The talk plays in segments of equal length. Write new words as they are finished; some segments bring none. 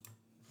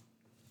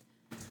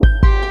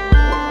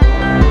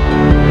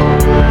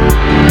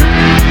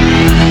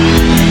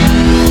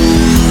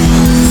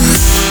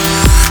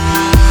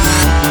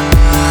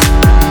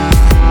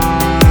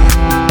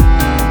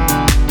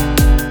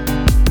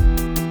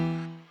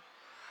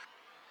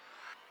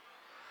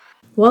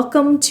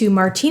Welcome to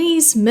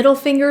Martinis, Middle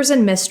Fingers,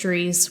 and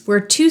Mysteries. We're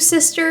two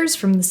sisters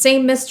from the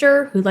same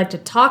mister who like to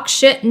talk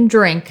shit and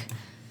drink.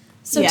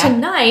 So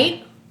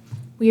tonight,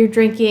 we are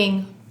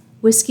drinking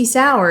whiskey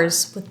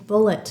sours with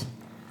Bulleit.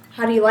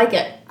 How do you like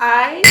it?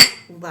 I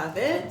love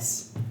it.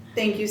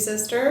 Thank you,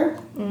 sister.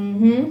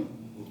 Mm-hmm.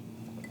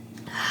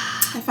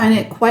 I find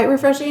it quite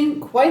refreshing,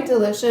 quite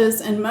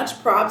delicious, and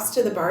much props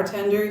to the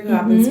bartender who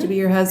happens to be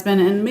your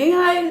husband. And may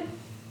I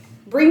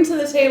bring to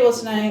the table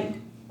tonight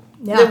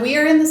that we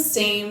are in the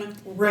same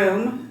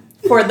room.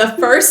 For the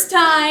first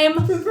time.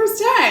 For the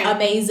first time.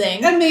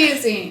 Amazing.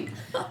 Amazing.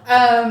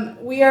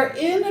 We are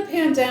in a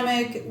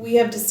pandemic. We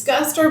have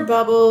discussed our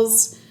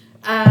bubbles.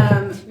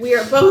 We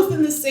are both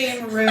in the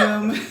same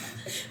room.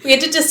 We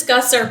had to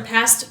discuss our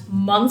past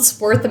month's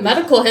worth of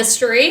medical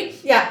history.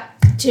 Yeah.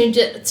 To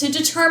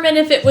determine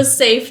if it was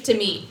safe to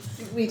meet.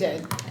 We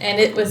did. And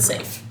it was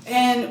safe.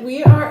 And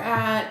we are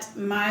at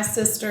my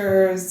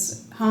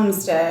sister's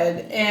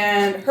homestead,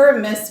 and her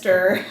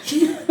mister...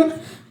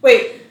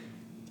 Wait.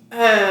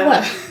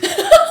 What?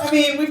 I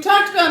mean, we've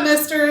talked about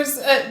misters.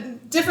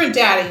 Different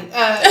daddy.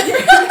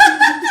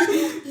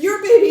 Your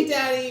baby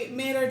daddy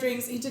made our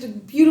drinks. He did a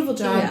beautiful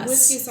job. Yes.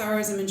 Whiskey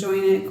sours, I'm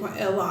enjoying it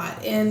quite a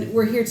lot. And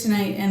we're here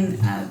tonight, and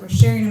we're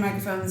sharing a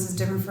microphone. This is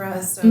different for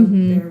us, so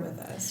bear with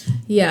us.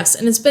 Yes,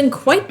 and it's been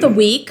quite the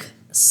week.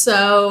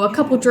 So a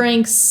couple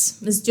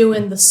drinks is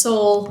doing the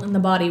soul and the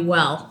body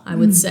well, I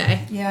would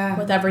say. Yeah.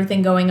 With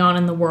everything going on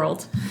in the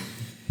world.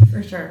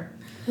 For sure.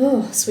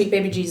 Oh, sweet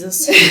baby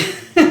Jesus.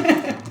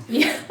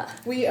 Yeah.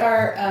 We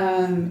are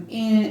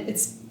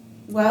it's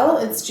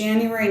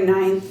January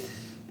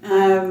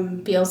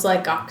 9th. Feels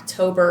like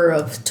October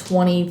of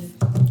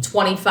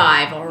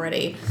 2025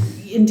 already.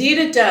 Indeed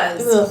it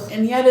does. Ugh.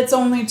 And yet it's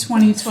only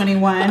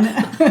 2021.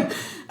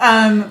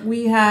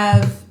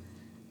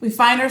 We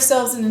find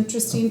ourselves in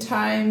interesting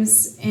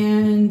times,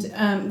 and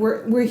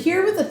we're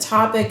here with a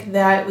topic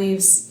that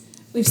we've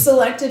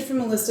selected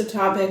from a list of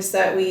topics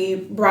that we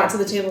brought to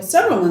the table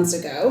several months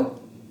ago.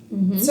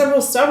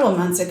 Several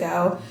months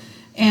ago.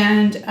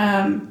 And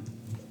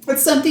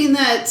it's something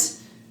that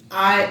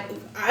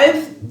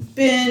I've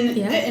been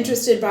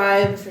interested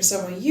by for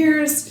several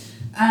years.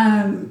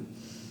 And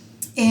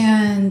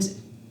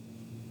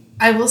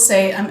I will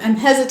say, I'm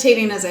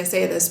hesitating as I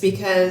say this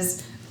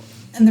because,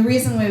 and the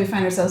reason why we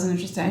find ourselves in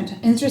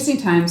interesting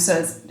times, so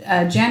it's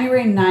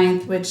January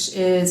 9th, which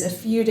is a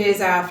few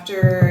days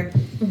after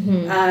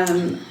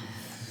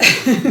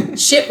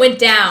Shit went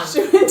down.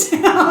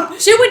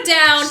 Shit went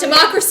down.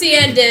 Democracy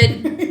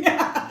ended.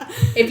 Yeah.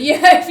 If you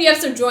have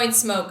some joints,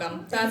 smoke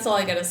them. That's all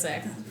I gotta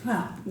say.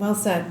 Well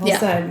said. Well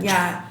said.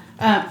 Yeah.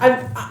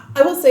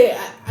 I will say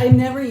I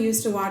never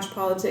used to watch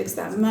politics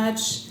that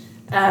much.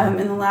 In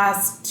the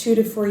last 2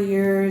 to 4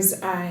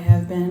 years, I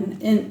have been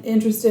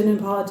interested in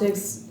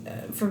politics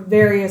for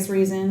various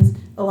reasons.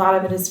 A lot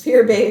of it is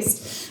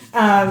fear-based.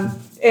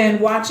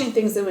 And watching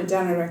things that went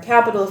down at our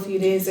Capitol a few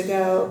days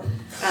ago,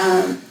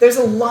 there's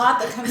a lot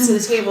that comes to the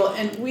table.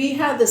 And we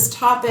had this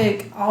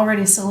topic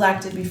already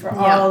selected before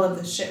all of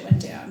the shit went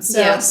down. So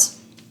yes.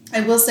 I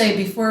will say,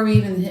 before we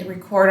even hit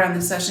record on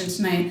the session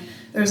tonight,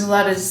 there was a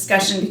lot of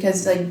discussion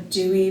because,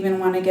 do we even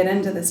want to get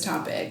into this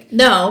topic?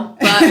 No,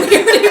 but we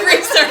already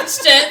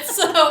researched it.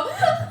 So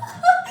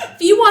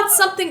if you want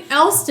something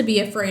else to be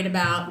afraid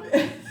about,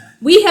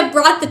 we have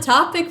brought the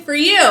topic for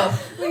you.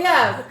 We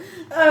have.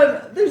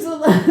 There's a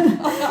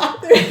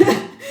lot.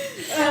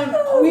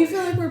 We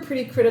feel like we're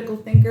pretty critical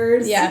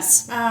thinkers.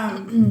 Yes.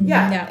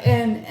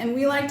 And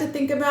we like to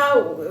think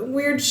about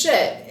weird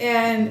shit.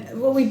 And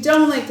what we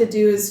don't like to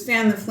do is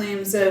fan the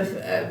flames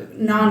of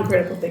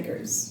non-critical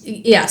thinkers.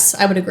 Yes,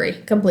 I would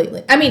agree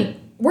completely. I mean,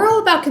 we're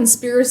all about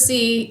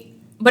conspiracy,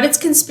 but it's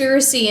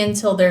conspiracy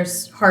until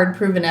there's hard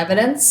proven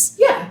evidence.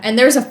 Yeah. And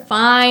there's a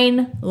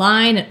fine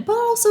line, but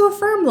also a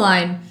firm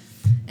line.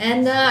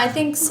 And I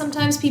think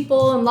sometimes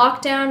people in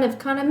lockdown have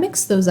kind of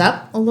mixed those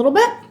up a little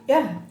bit.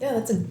 Yeah,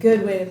 that's a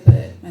good way to put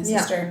it, my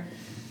sister.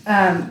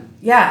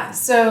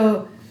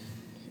 So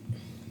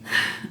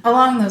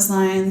along those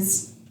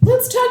lines,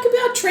 let's talk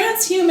about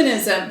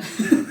transhumanism.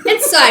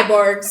 And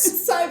cyborgs.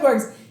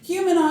 Cyborgs,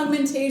 human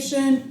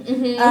augmentation,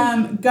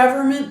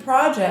 government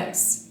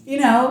projects,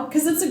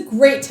 because it's a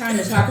great time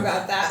to talk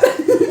about that.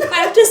 I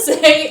have to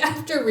say,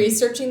 after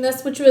researching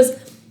this, which was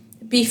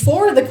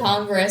before the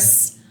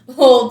Congress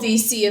whole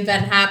DC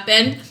event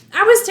happened,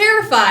 I was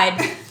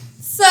terrified.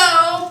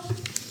 So,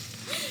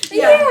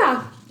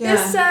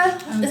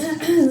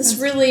 this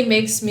really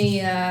makes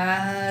me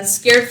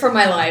scared for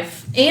my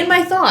life and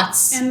my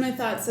thoughts. And my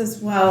thoughts as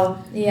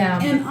well. Yeah.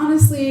 And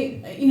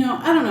honestly, I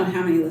don't know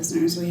how many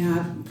listeners we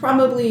have.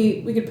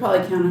 We could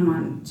probably count them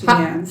on two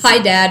hands. Hi,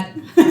 Dad.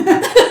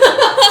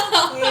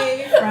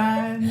 Hey,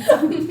 friends.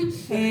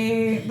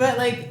 Hey, but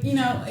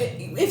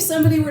if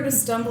somebody were to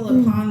stumble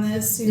upon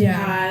this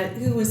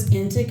who was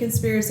into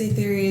conspiracy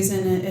theories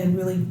in a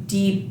really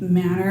deep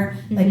manner,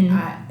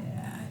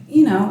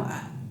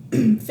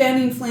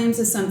 fanning flames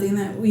is something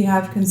that we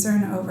have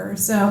concern over.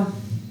 So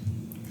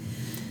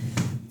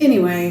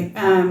anyway,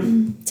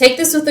 take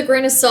this with a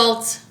grain of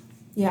salt.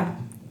 Yeah.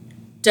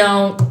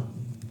 don't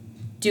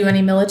do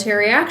any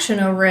military action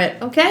over it.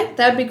 Okay,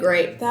 that'd be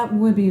great. That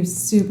would be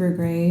super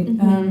great.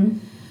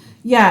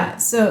 Yeah,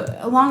 so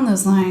along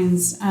those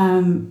lines,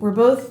 we're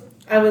both,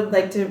 I would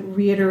like to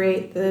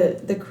reiterate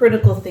the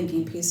critical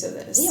thinking piece of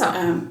this.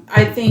 Yeah.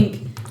 I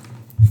think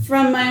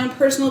from my own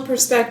personal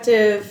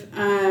perspective,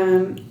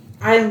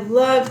 I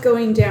love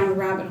going down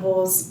rabbit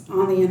holes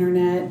on the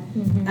internet.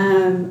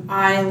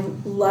 I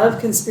love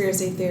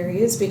conspiracy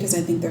theories because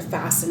I think they're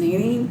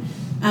fascinating.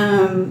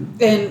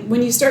 And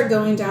when you start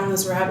going down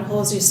those rabbit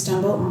holes, you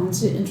stumble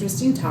onto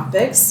interesting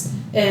topics.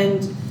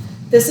 And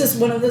this is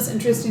one of those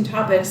interesting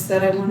topics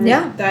that I wanted,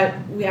 I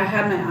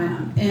had my eye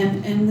on.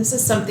 And this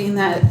is something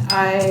that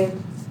I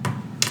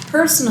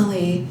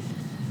personally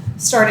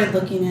started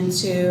looking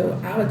into,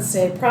 I would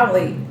say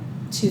probably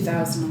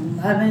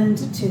 2011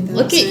 to 2014.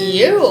 Look at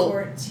you.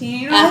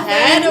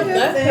 Ahead of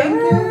the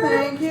curve.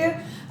 Thank you.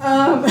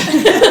 I'm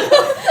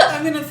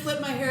going to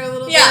flip my hair a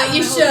little bit. Yeah,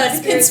 you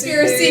should.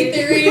 Conspiracy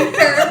theory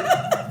curve.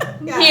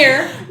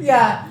 Here.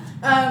 Yeah.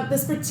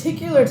 This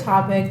particular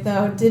topic,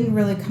 though, didn't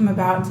really come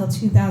about until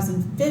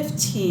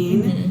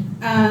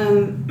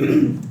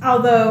 2015.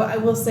 Although I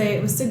will say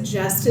it was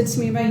suggested to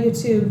me by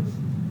YouTube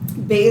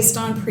based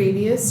on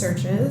previous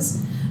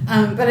searches.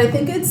 But I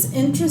think it's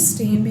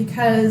interesting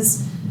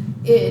because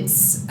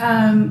it's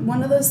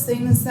one of those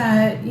things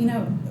that,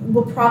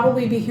 we'll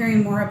probably be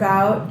hearing more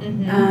about.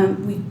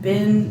 We've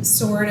been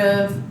sort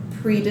of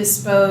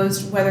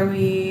predisposed, whether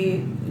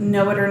we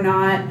know it or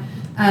not.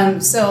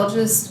 So I'll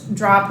just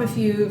drop a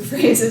few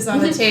phrases on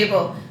the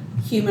table.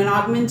 Human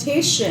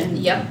augmentation.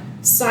 Yep.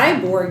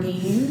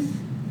 Cyborging.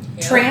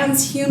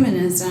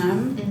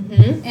 Transhumanism.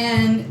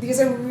 And these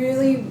are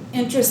really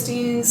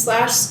interesting /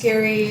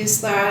 scary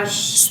 /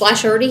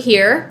 already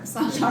here.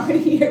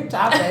 Already here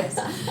topics.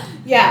 So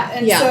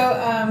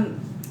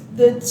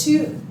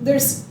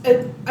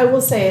I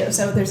will say,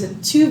 so there's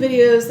 2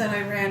 videos that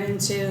I ran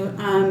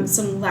into,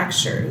 some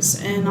lectures,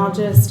 and I'll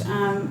just,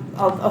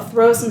 I'll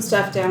throw some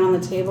stuff down on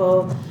the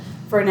table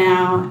for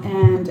now,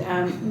 and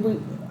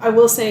I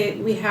will say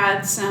we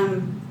had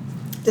some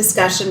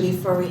discussion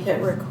before we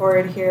hit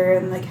record here,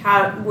 and like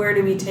where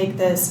do we take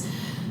this?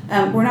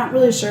 We're not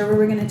really sure where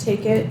we're going to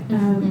take it,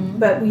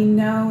 but we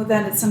know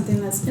that it's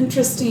something that's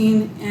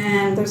interesting,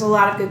 and there's a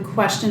lot of good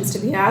questions to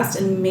be asked,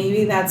 and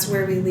maybe that's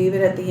where we leave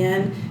it at the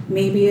end.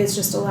 Maybe it's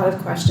just a lot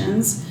of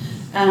questions,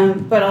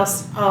 but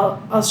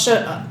I'll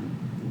show.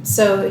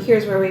 So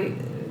here's where I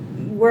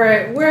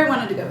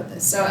wanted to go with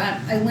this. So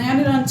I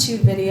landed on 2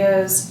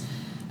 videos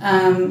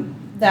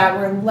that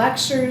were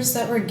lectures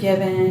that were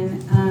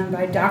given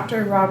by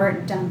Dr.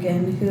 Robert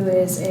Duncan, who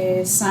is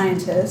a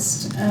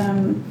scientist.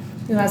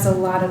 Who has a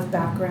lot of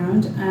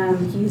background.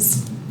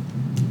 He's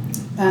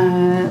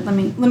let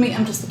me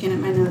I'm just looking at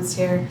my notes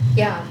here.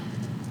 Yeah.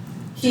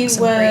 He was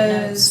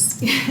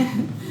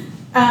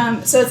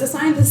so it's a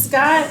scientist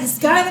guy. This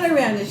guy that I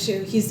ran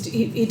into,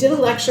 he did a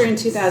lecture in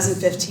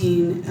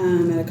 2015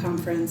 at a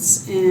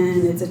conference,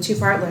 and it's a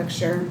 2-part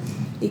lecture.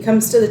 He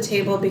comes to the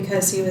table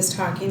because he was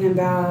talking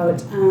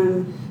about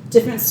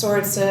different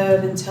sorts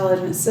of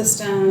intelligent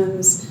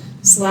systems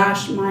 /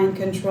 mind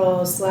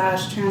control /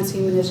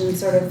 transhumanism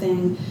sort of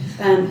thing.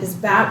 His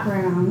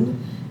background,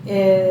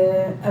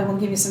 I will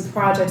give you some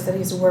projects that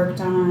he's worked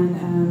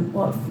on.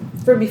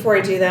 Before I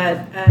do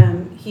that,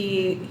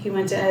 he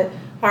went to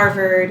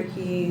Harvard,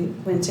 he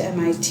went to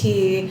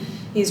MIT,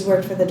 he's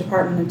worked for the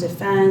Department of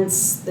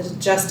Defense, the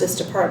Justice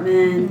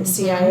Department, the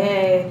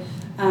CIA,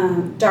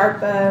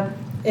 DARPA,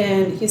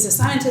 and he's a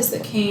scientist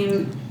that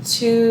came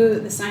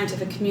to the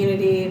scientific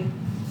community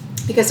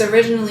because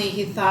originally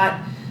he thought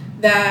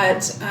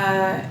that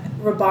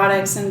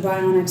robotics and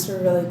bionics were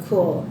really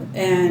cool,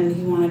 and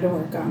he wanted to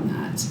work on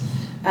that.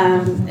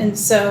 And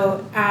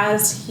so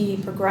as he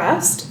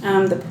progressed,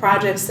 the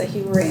projects that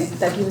he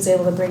was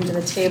able to bring to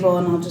the table,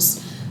 and I'll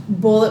just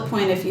bullet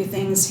point a few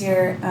things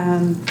here.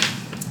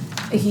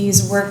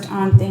 He's worked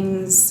on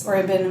things,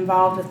 or been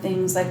involved with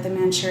things like the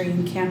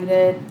Manchurian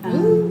Candidate.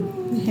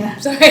 Yeah,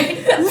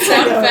 sorry,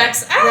 sound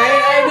effects.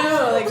 Right, I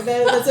know, like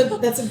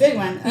that's a big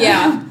one.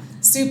 Yeah.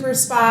 Super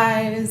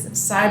spies,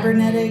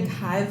 cybernetic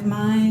hive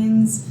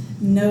minds,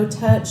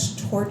 no-touch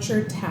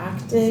torture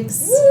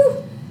tactics,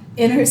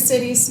 inner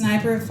city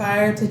sniper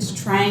fire to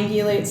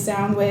triangulate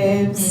sound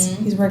waves.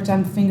 He's worked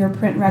on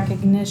fingerprint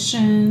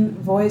recognition,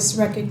 voice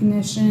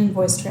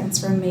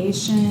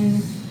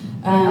transformation,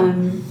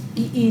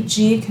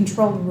 EEG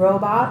controlled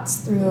robots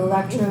through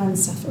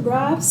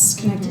electroencephalographs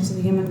connected to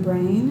the human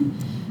brain,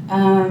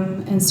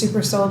 and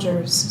super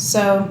soldiers.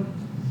 So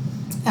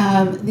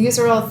these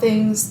are all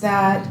things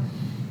that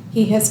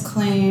he has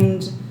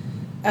claimed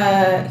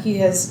he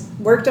has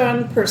worked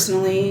on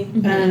personally,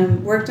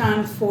 worked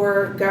on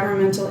for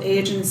governmental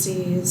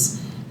agencies,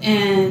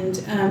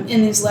 and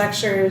in these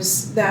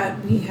lectures that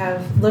we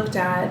have looked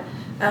at,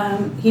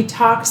 he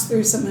talks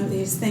through some of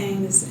these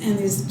things and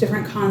these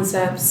different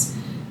concepts,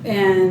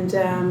 and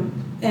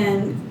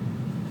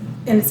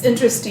it's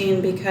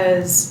interesting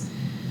because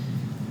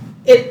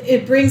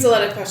it brings a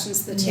lot of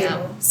questions to the table.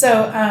 Yeah.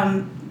 So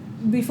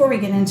before we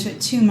get into it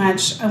too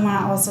much, I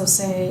want to also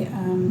say,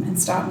 and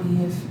stop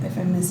me if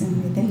I'm missing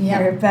anything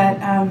here, but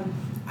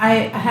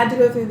I had to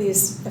go through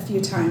these a few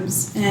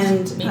times,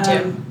 and me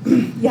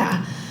too.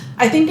 Yeah,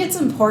 I think it's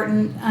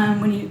important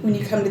when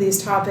you come to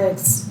these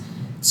topics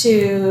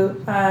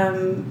to.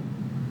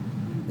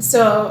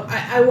 So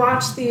I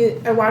watched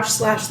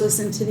 /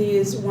 listened to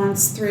these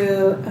once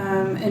through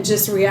and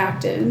just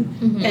reacted,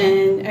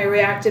 and I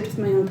reacted with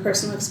my own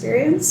personal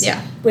experience,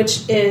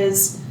 which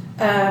is.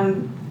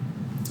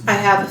 I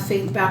have a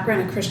faith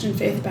background, a Christian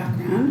faith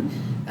background,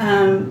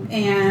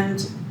 and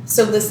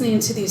so listening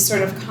to these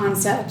sort of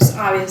concepts,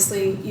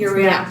 obviously you're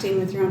reacting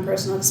with your own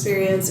personal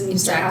experience, and you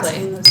start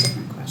asking those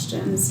different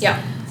questions.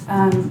 Yeah.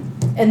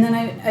 And then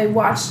I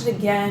watched it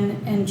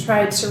again and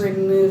tried to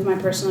remove my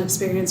personal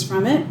experience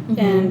from it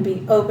and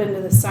be open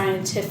to the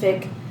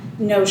scientific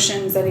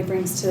notions that he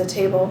brings to the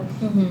table.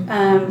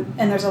 And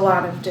there's a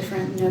lot of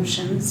different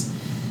notions.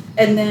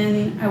 And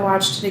then I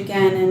watched it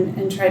again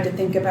and tried to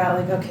think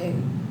about, like, okay,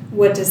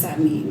 what does that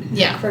mean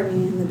for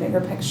me in the bigger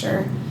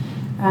picture?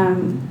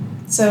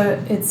 So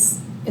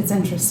it's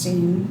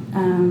interesting.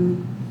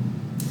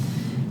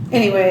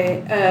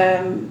 Anyway,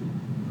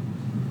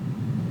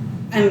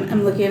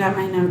 I'm looking at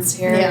my notes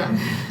here. Yeah.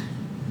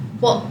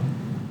 Well,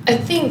 I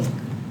think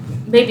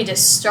maybe to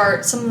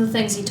start, some of the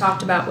things he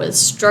talked about was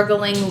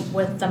struggling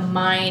with the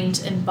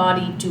mind and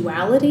body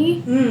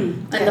duality.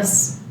 And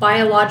the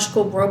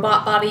biological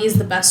robot body is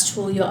the best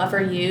tool you'll ever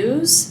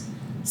use.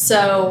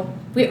 So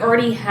we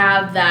already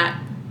have that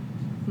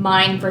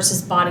mind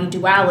versus body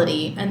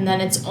duality, and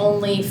then it's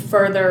only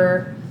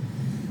further,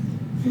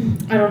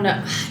 I don't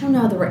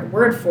know the right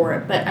word for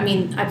it, but I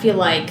mean, I feel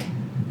like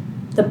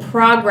the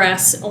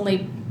progress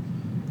only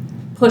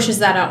pushes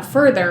that out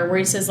further, where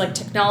he says, like,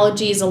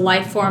 technology is a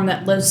life form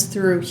that lives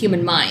through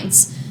human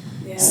minds.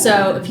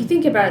 So if you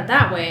think about it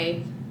that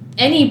way,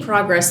 any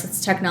progress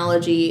that's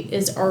technology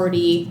is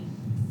already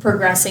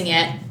progressing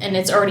it, and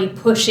it's already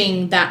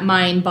pushing that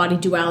mind-body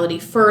duality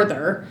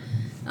further.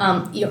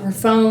 Your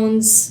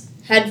phones,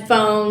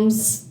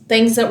 headphones,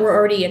 things that we're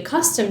already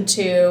accustomed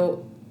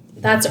to,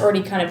 that's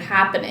already kind of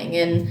happening.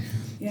 And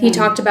he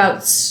talked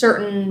about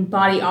certain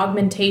body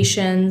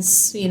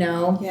augmentations,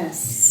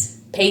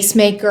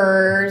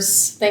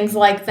 pacemakers, things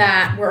like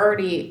that.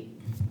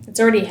 It's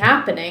already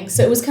happening.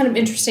 So it was kind of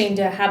interesting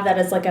to have that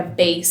as like a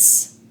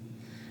base.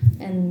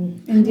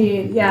 And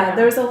indeed,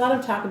 there was a lot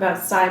of talk about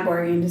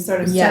cyborging to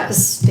sort of set the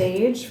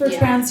stage for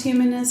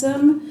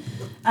transhumanism,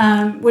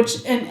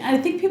 which, and I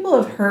think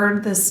people have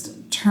heard this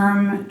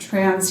term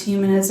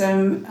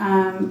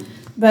transhumanism,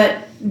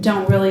 but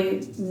don't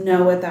really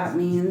know what that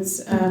means.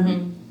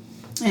 And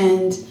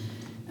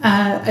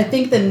I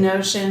think the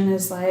notion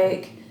is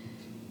like,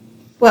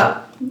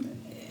 well,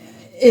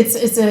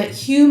 it's a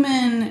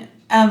human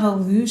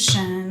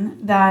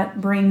evolution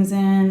that brings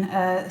in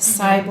a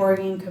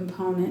cyborging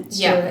component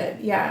to it.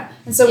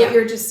 And so what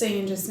you're just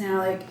saying just now,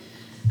 like,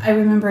 I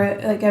remember,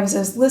 like, I was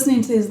just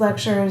listening to these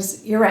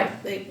lectures. You're right.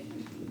 Like,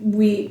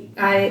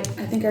 I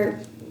think I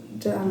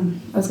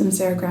was going to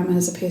say our grandma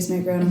has a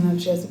pacemaker. I don't know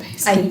if she has a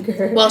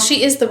pacemaker. Well,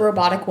 she is the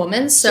robotic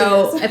woman,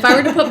 so if I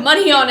were to put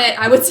money on it,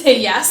 I would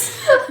say yes.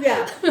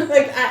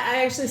 Like,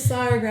 I actually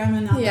saw our grandma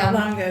not that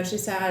long ago.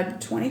 She's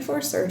had 24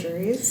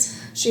 surgeries.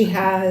 She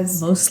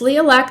has... Mostly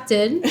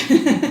elected.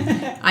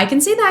 I can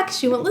see that because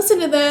she won't listen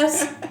to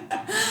this.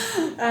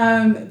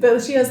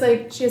 But she has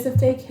a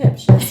fake hip.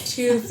 She has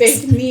 2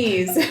 fake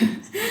knees.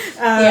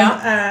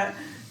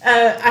 I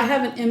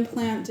have an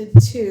implanted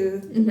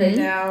tooth right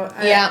now.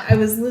 I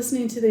was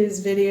listening to these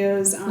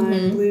videos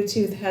on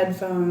Bluetooth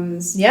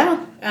headphones.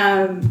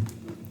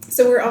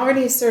 So we're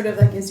already sort of,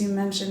 like, as you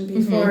mentioned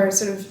before,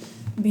 sort of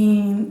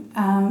being,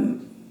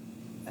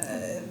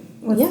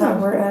 what's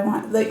that word I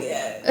want? Like,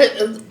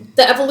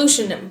 the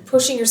evolution and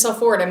pushing yourself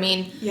forward. I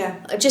mean,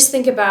 just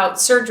think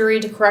about surgery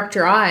to correct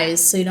your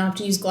eyes so you don't have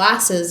to use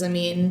glasses. I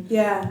mean,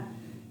 and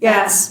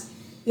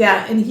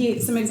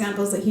some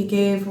examples that he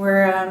gave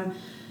were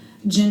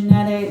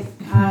genetic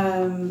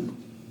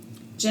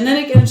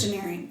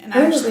engineering, and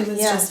I actually was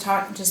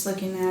just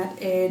looking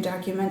at a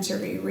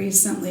documentary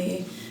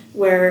recently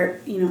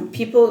where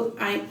people,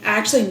 I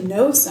actually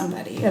know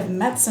somebody, I've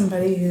met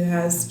somebody who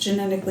has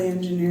genetically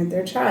engineered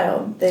their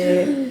child.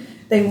 They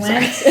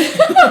went.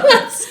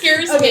 That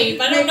scares me,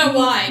 but I don't know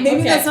why.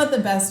 Maybe that's not the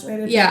best way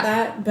to do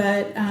that,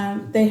 but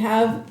they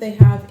have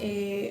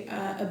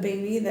a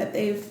baby that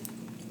they've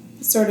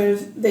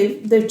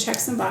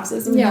checked some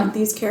boxes and have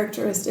these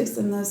characteristics,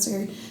 and those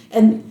are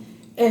and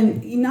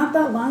not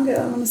that long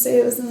ago, I want to say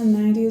it was in the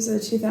 90s or the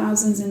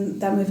 2000s, and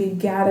that movie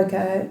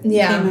Gattaca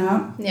came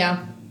out.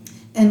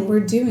 And we're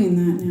doing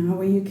that now,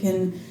 where you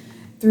can,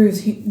 through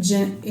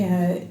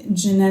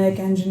genetic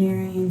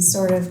engineering,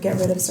 sort of get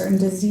rid of certain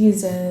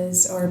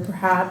diseases, or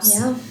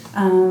perhaps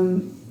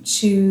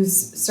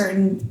choose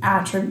certain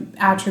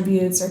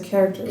attributes or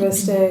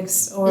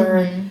characteristics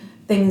or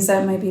things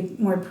that might be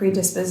more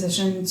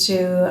predisposition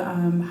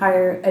to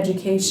higher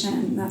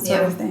education, that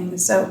sort of thing.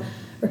 So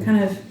we're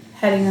kind of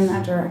heading in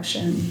that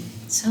direction.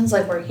 Sounds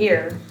like we're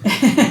here.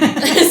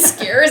 It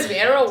scares me.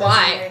 I don't know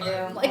why.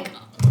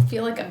 I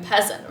feel like a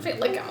peasant. I feel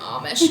like I'm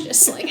Amish.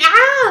 Just like,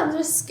 I'm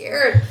just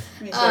scared.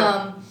 Me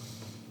too.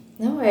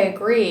 No, I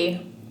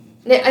agree.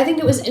 I think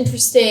it was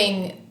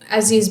interesting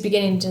as he's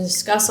beginning to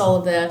discuss all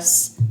of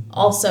this,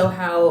 also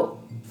how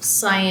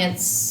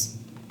science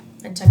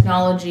and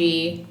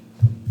technology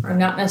are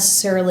not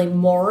necessarily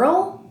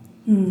moral.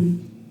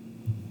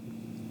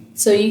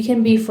 So you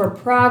can be for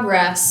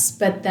progress,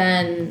 but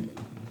then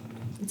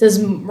does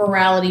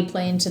morality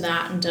play into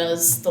that, and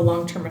does the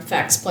long-term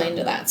effects play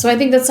into that? So I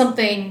think that's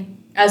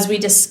something, as we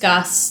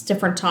discuss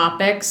different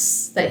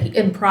topics that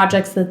in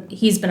projects that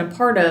he's been a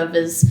part of,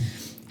 is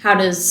how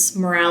does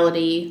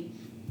morality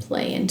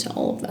play into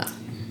all of that?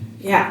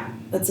 Yeah,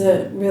 that's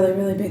a really,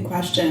 really big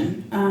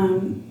question.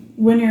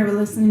 When you're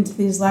listening to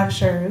these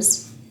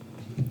lectures,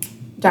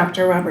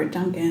 Dr. Robert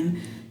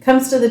Duncan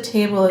comes to the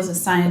table as a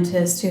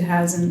scientist who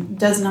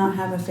does not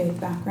have a faith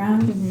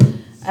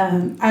background.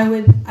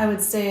 I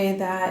would say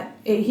that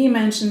he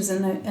mentions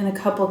in a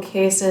couple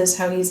cases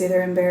how he's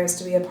either embarrassed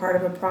to be a part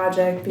of a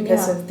project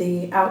because of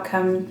the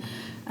outcome,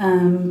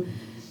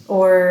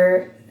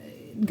 or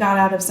got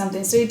out of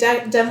something. So he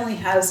definitely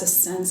has a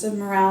sense of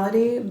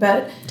morality,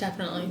 but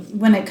definitely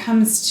when it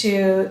comes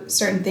to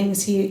certain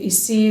things, he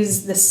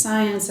sees the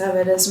science of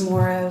it as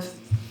more of,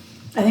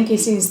 I think he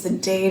sees the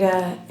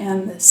data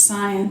and the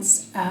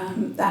science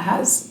that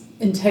has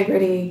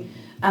integrity,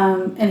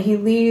 and he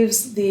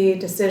leaves the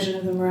decision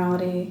of the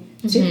morality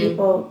to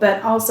people,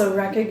 but also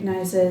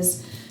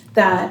recognizes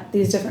that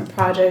these different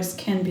projects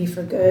can be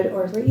for good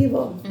or for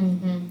evil.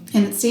 And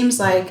it seems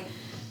like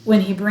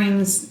when he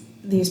brings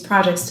these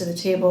projects to the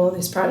table,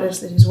 these projects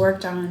that he's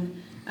worked on,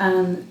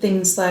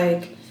 things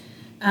like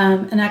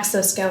an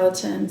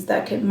exoskeleton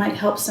that might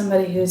help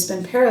somebody who's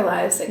been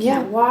paralyzed that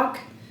can't walk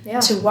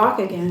to walk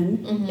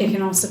again. It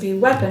can also be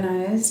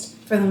weaponized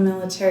for the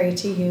military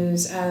to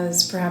use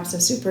as perhaps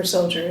a super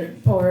soldier,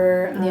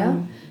 or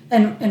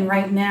and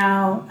right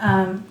now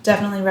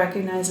definitely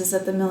recognizes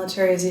that the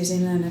military is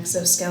using an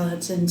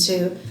exoskeleton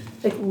to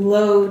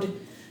load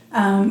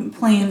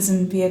planes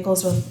and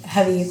vehicles with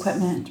heavy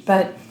equipment,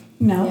 but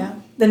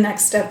the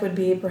next step would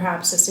be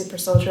perhaps a super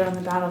soldier on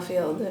the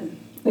battlefield, and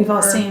we've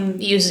all seen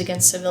used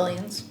against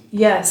civilians.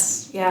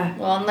 Yes, yeah.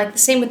 Well, and the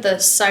same with the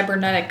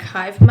cybernetic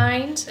hive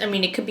mind. I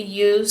mean, it could be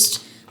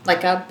used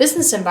like a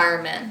business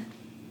environment.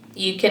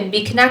 You can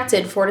be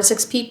connected, 4 to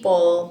 6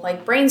 people,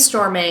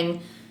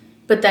 brainstorming,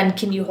 but then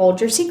can you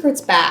hold your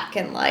secrets back?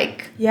 And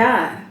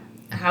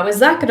how is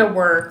that going to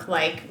work?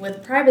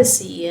 With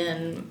privacy.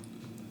 And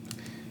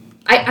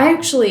I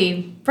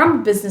actually, from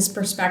a business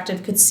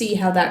perspective, could see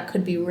how that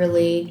could be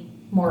really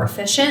more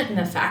efficient and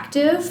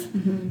effective.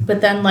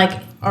 But then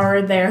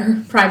are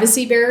there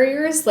privacy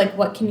barriers?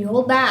 What can you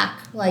hold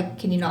back?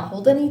 Can you not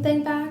hold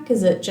anything back?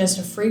 Is it just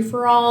a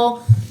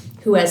free-for-all?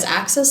 Who has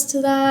access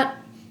to that?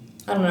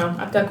 I don't know.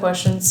 I've got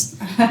questions.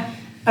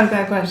 I've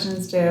got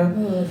questions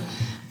too.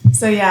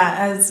 So yeah,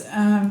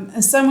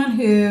 as someone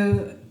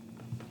who,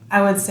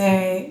 I would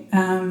say,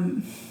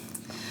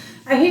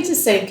 I hate to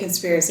say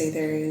conspiracy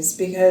theories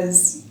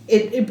because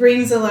it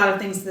brings a lot of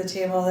things to the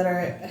table that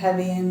are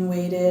heavy and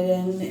weighted,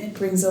 and it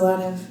brings a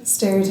lot of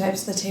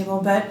stereotypes to the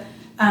table, but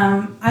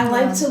I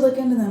like to look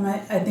into them.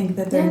 I think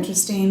that they're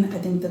interesting. I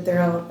think that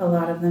a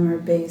lot of them are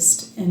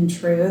based in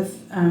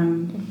truth.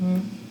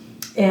 And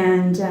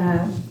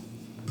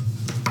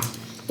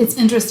it's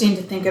interesting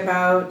to think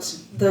about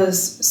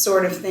those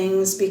sort of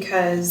things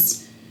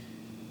because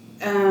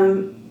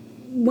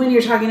when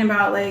you're talking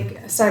about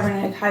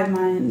cybernetic hive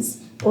minds,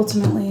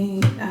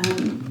 ultimately,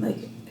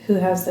 who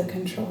has the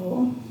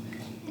control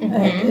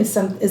is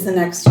the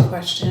next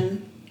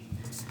question.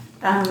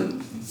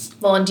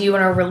 Well, and do you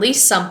want to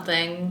release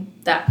something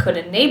that could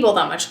enable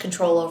that much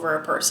control over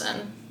a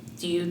person?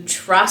 Do you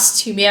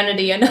trust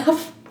humanity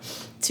enough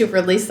to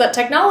release that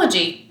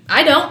technology?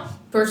 I don't,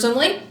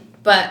 personally,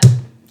 but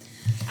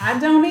I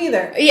don't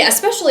either. Yeah,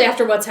 especially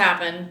after what's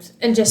happened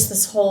in just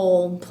this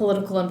whole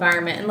political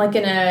environment. And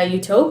in a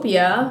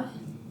utopia,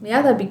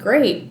 that'd be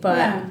great,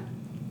 but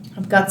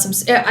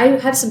I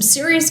have some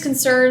serious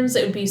concerns.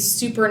 It would be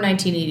super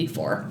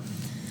 1984.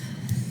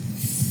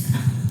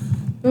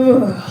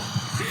 Ooh,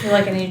 I feel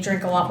like I need to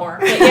drink a lot more.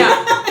 But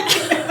yeah.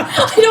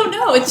 I don't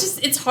know.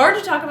 It's hard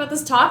to talk about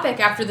this topic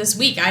after this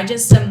week. I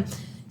just am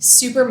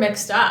super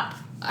mixed up.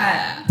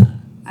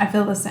 I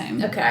feel the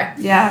same. Okay.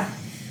 Yeah.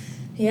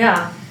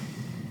 Yeah.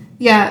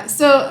 Yeah.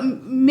 So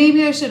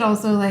maybe I should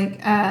also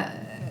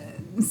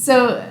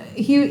so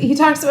he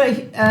talks about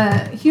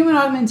human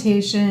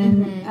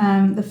augmentation,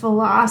 the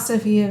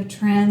philosophy of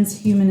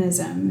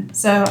transhumanism.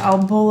 So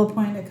I'll bullet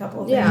point a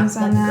couple things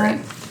on that.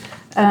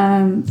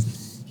 Great.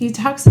 He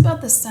talks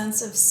about the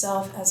sense of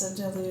self as a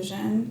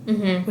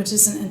delusion, which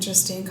is an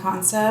interesting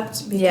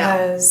concept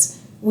because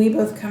we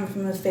both come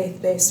from a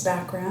faith-based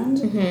background.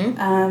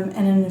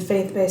 And in a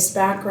faith-based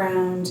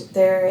background,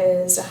 there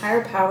is a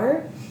higher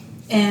power,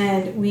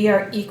 and we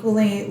are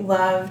equally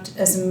loved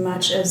as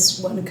much as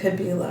one could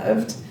be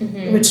loved,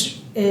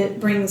 which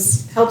it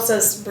helps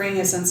us bring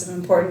a sense of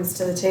importance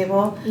to the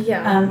table.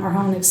 Yeah. Our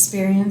own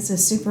experience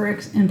is super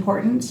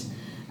important.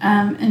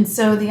 And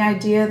so the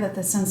idea that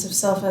the sense of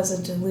self as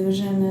a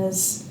delusion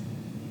is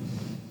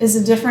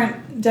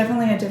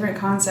definitely a different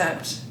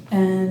concept.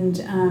 And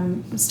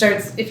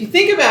starts, if you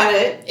think about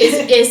it.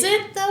 Is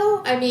it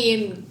though? I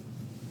mean,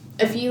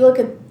 if you look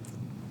at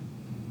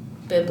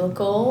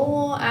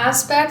biblical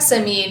aspects,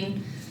 I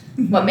mean,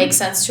 what makes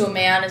sense to a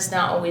man is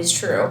not always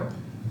true.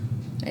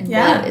 And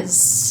what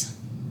is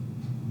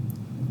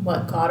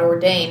what God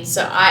ordained.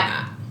 So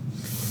I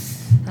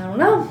don't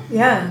know.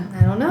 Yeah.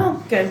 I don't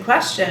know. Good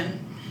question.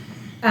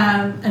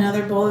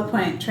 Another bullet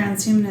point: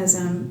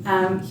 transhumanism,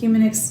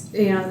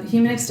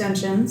 human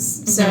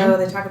extensions. So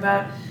they talk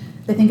about.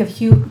 They think of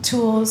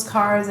tools,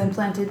 cars,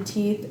 implanted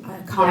teeth,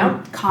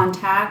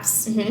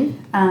 contacts,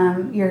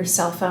 your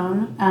cell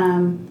phone,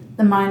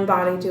 the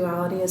mind-body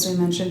duality, as we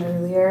mentioned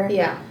earlier.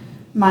 Yeah.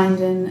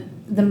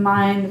 The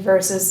mind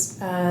versus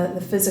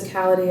the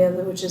physicality of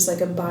it, which is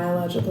like a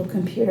biological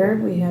computer.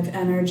 We have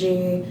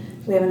energy.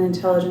 We have an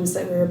intelligence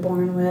that we were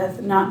born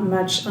with, not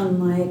much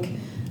unlike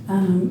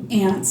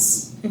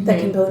ants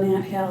that can build an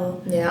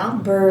anthill. Yeah.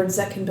 Birds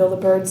that can build a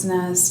bird's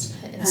nest.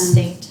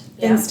 Instinct.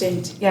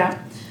 Instinct, yeah.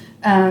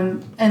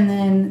 And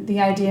then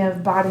the idea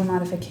of body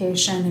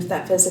modification, if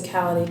that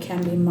physicality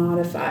can be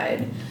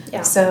modified.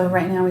 Yeah. So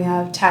right now we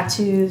have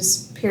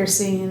tattoos,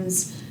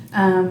 piercings.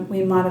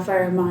 We modify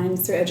our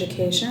minds through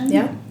education.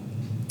 Yeah.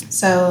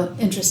 So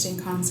interesting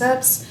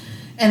concepts.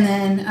 And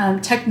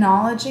then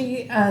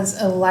technology as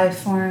a life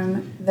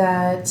form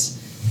that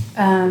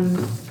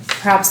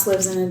perhaps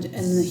lives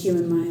in the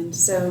human mind.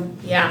 So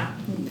yeah,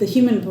 the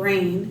human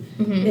brain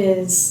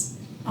is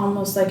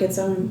almost like its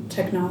own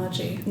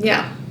technology.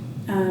 Yeah.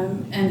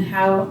 And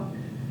how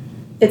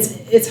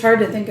it's hard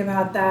to think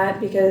about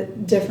that because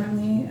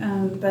differently,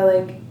 but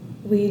like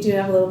we do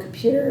have a little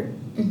computer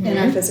in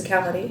our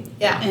physicality.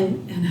 Yeah.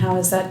 And how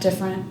is that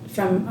different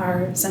from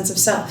our sense of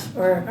self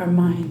or our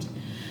mind?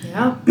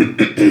 Yeah.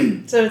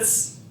 So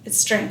it's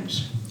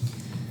strange.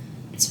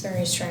 It's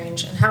very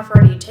strange. And how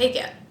far do you take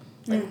it?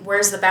 Like,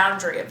 where's the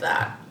boundary of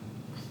that?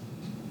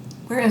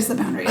 Where is the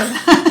boundary of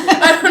that?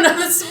 I don't know.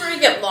 This is where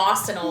you get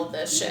lost in all of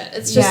this shit.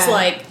 It's just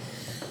like,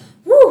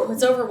 whew,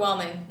 it's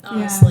overwhelming,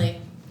 honestly.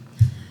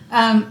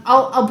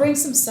 I'll bring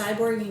some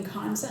cyborging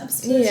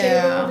concepps to the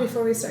table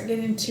before we start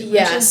getting too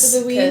much into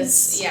the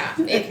weeds.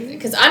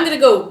 Because I'm going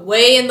to go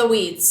way in the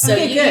weeds. So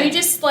you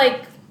just,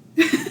 like,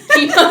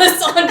 keep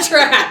us on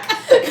track.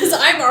 Because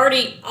I'm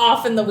already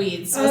off in the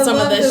weeds with some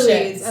of this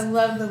shit. Weeds. I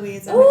love the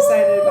weeds. I'm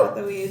excited about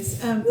the weeds.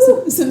 Some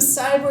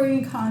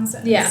cyborging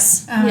concepts.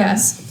 Yes.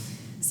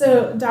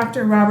 So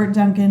Dr. Robert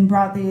Duncan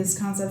brought these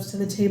concepts to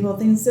the table,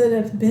 things that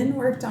have been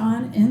worked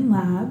on in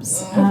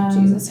labs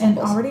and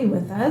already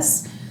with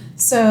us.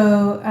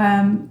 So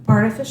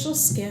artificial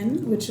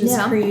skin, which was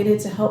created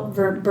to help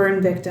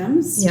burn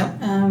victims. Yep.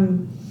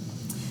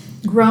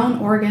 Grown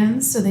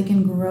organs, so they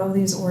can grow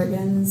these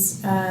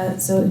organs.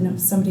 So if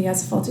somebody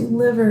has a faulty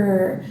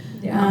liver,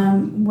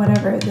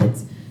 whatever.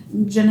 That's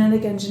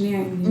genetic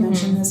engineering. We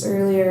mentioned this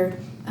earlier.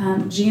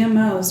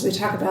 GMOs. We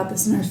talk about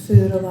this in our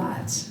food a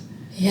lot.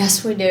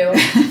 Yes, we do.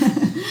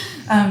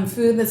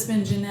 Food that's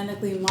been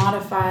genetically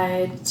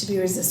modified to be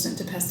resistant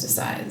to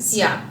pesticides.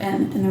 Yeah.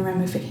 And the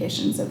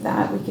ramifications of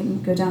that. We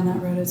can go down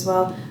that road as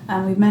well.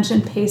 We've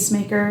mentioned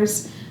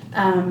pacemakers.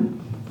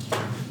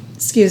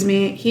 Excuse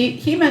me.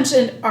 He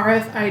mentioned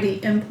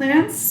RFID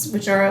implants,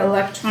 which are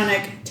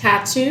electronic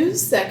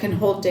tattoos that can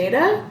hold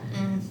data.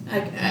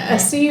 I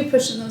see you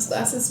pushing those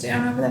glasses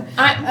down over there.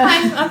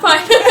 I'm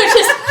fine.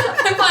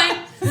 I'm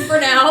fine for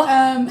now.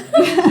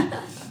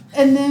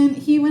 And then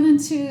he went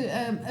into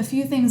a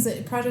few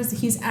projects that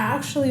he's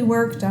actually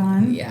worked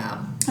on.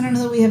 Yeah. I don't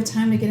know that we have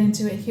time to get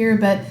into it here,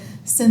 but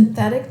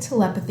synthetic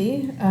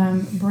telepathy,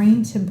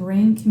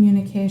 brain-to-brain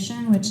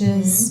communication, which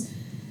is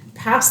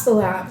past the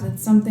labs.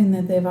 It's something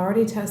that they've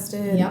already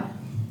tested. Yep.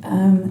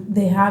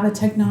 They have a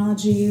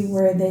technology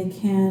where they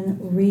can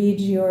read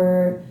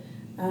your...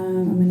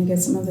 I'm going to get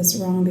some of this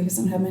wrong because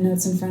I don't have my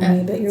notes in front of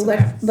me, but your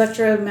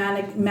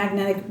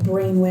electromagnetic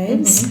brain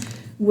waves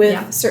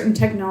with certain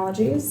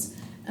technologies.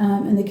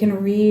 And they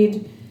can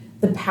read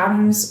the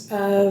patterns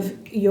of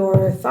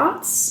your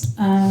thoughts.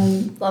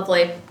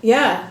 Lovely.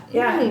 Yeah.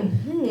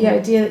 The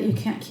idea that you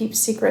can't keep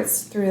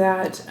secrets through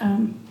that.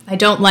 I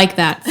don't like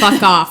that.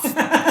 Fuck off.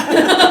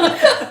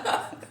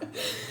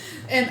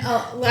 And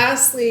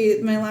lastly,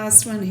 my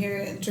last one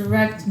here,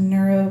 direct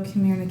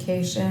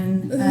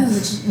neurocommunication,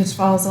 which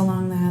falls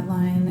along that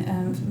line.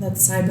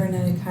 That's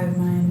cybernetic hive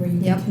mind, where you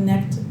can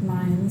connect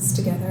minds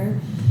together.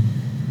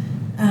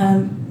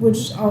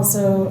 Which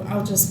also,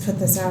 I'll just put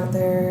this out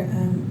there,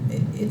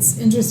 it's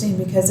interesting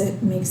because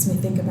it makes me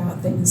think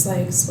about things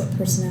like split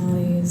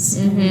personalities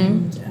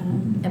and...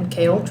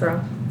 MK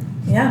Ultra.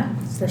 Yeah,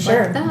 for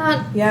sure. Like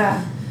that.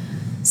 Yeah.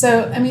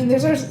 So, I mean,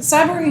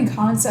 cyborging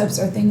concepts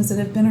are things that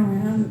have been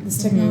around.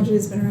 This technology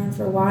has been around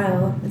for a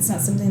while. It's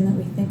not something that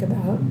we think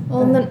about.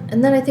 Well,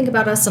 and then I think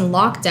about us in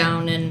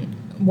lockdown and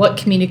what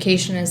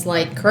communication is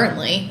like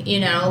currently,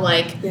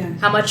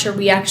 how much are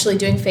we actually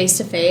doing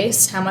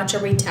face-to-face, how much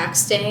are we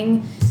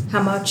texting,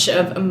 how much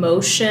of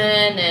emotion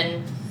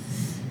and,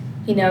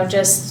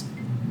 just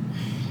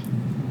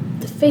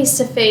the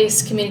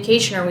face-to-face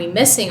communication are we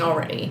missing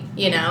already,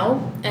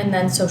 and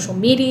then social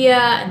media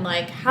and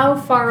how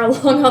far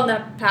along on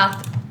that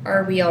path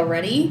are we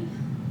already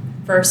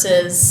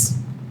versus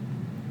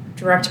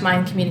direct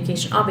mind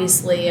communication.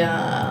 Obviously,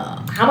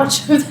 how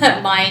much of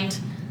that mind,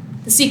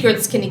 the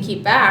secrets can you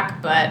keep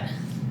back, but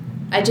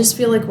I just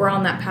feel like we're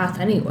on that path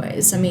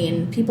anyways. I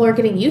mean, people are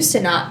getting used to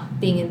not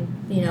being in,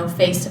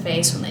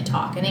 face-to-face when they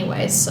talk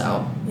anyways,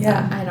 so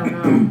yeah. I don't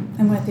know.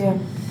 I'm with you.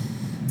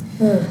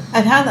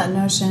 I've had that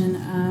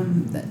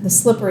notion, the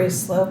slippery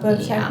slope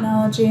of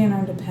technology and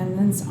our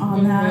dependence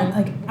on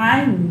that.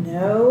 I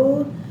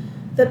know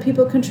that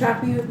people can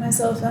track me with my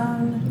cell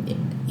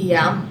phone.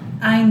 Yeah.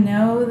 I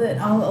know that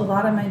a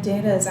lot of my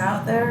data is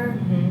out there,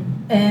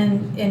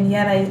 and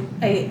yet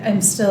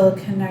I'm still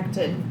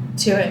connected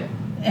to it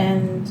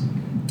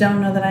and don't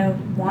know that I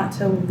want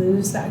to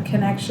lose that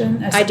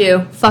connection. I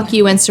do. Fuck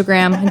you,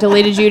 Instagram. I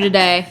deleted you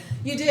today.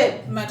 You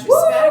did. Much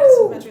respect.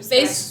 Woo! Much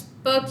respect.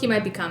 Facebook, you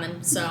might be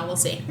coming, so we'll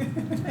see.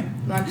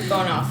 Might be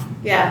going off.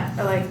 Yeah,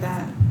 I like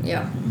that.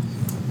 Yeah.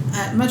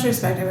 Much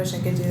respect. I wish I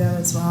could do that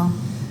as well.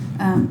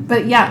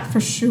 But yeah, for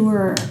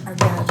sure, our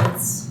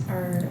gadgets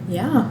are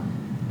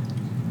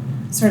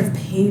sort of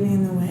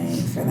paving the way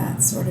for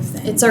that sort of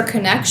thing. It's our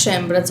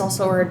connection, but it's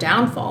also our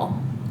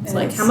downfall.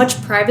 It's how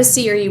much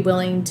privacy are you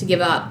willing to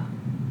give up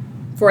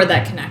for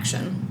that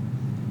connection?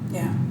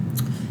 Yeah.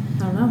 I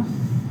don't know.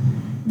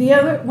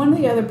 One of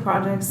the other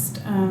projects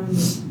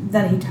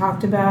that he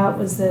talked about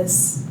was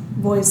this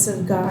voice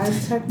of God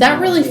technology.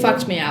 That really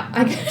fucked me up.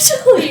 I can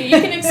tell you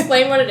can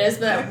explain what it is,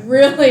 but that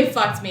really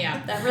fucked me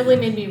up. That really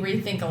made me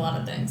rethink a lot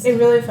of things. It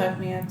really fucked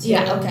me up too.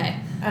 Yeah, okay.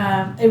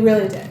 It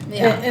really did.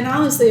 Yeah. And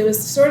honestly, it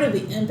was sort of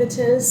the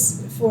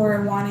impetus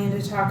for wanting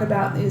to talk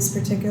about these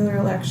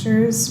particular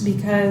lectures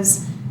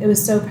because it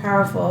was so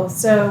powerful.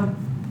 So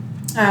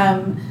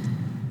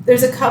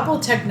there's a couple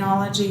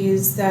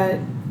technologies that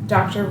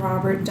Dr.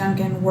 Robert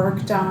Duncan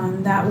worked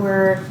on that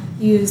were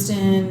used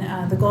in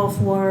the Gulf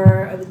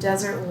War or the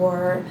Desert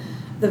War.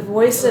 The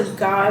voice of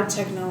God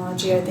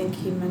technology, I think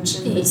he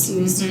mentioned, was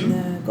used in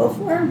the Gulf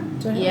War.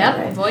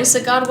 Yep, voice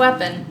of God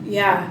weapon.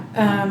 Yeah.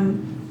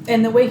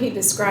 And the way he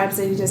describes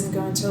it, he doesn't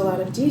go into a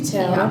lot of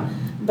detail,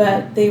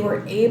 but they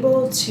were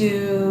able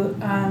to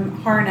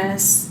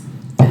harness,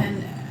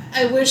 and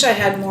I wish I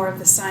had more of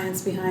the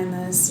science behind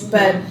this,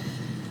 but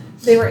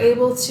they were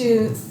able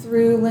to,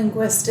 through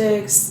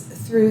linguistics,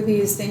 through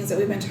these things that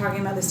we've been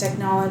talking about, these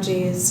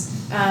technologies,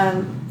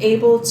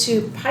 able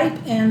to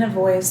pipe in a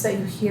voice that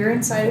you hear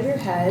inside of your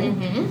head,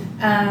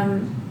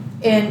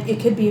 and it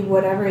could be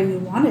whatever you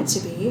want it to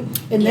be.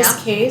 In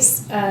this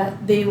case,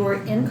 they were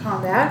in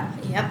combat.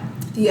 Yep.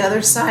 The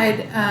other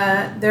side,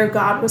 their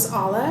god was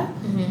Allah,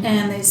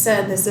 and they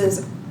said, "This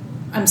is,"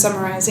 I'm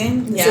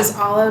summarizing. This is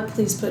Allah.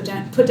 Please put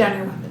down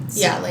your weapons.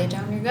 Yeah, lay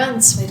down your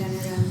guns. Lay down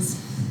your guns,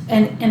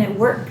 and it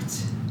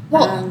worked.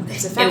 Well,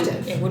 it's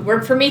effective. It would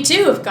work for me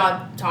too if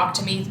God talked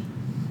to me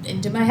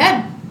into my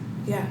head.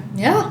 Yeah.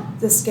 Yeah.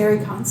 The scary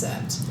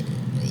concept.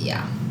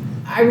 Yeah.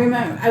 I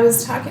remember I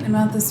was talking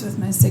about this with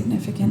my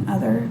significant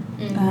other,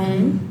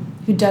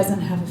 who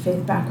doesn't have a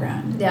faith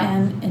background. Yeah.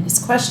 And his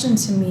question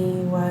to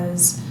me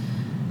was,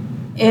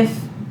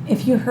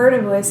 if you heard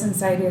a voice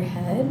inside your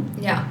head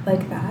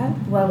like that,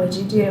 what would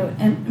you do?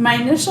 And my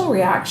initial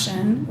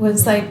reaction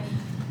was like,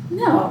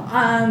 no,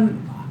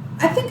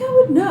 I think I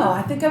would know.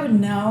 I think I would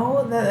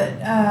know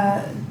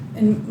that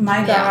and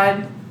my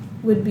God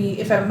would be,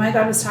 if my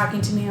God was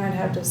talking to me, I would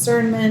have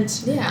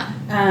discernment. Yeah.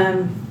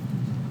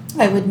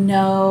 I would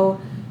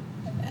know.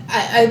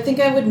 I think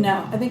I would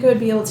know. I think I would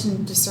be able to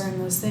discern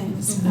those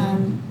things.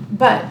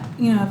 But,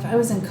 if I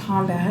was in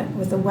combat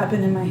with a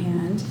weapon in my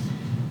hand,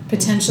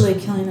 potentially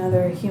killing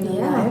another human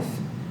life,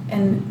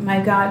 and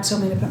my God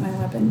told me to put my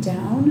weapon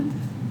down,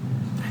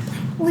 I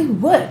probably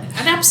would.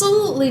 I'd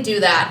absolutely do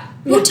that.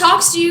 Who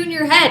talks to you in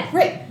your head?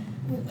 Right.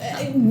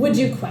 Would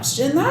you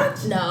question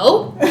that?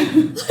 No. I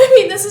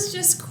mean, this is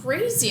just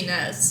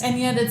craziness. And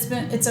yet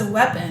it's a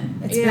weapon.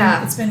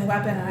 It's been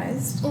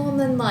weaponized. Well, and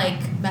then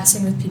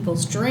messing with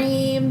people's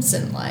dreams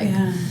and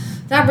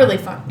that really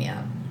fucked me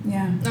up.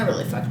 Yeah. That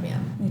really fucked me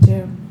up. Me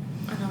too.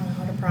 I don't know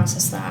how to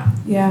process that.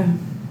 Yeah.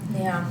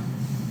 Yeah.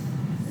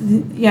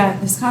 Yeah,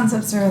 these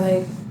concepts are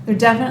they're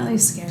definitely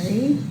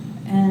scary,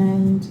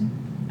 and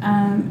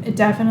it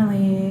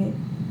definitely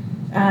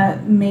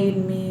made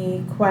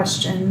me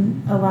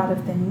question a lot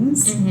of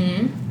things.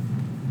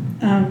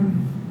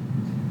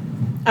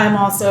 I'm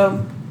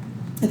also,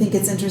 I think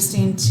it's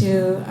interesting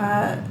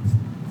to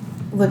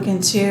look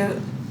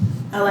into,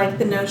 I like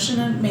the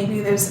notion of maybe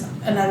there's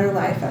another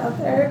life out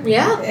there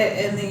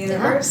in the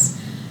universe.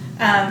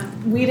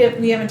 We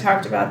haven't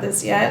talked about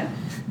this yet,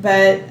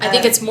 but I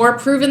think it's more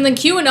proven than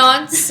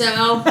QAnon,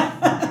 so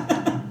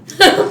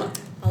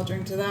I'll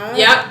drink to that.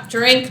 Yep,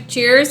 drink.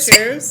 Cheers.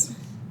 Cheers.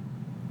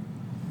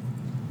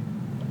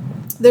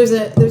 there's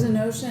a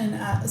notion.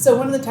 So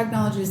one of the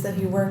technologies that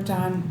he worked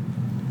on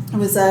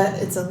was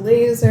it's a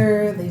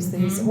laser.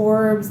 These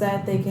orbs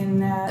that they can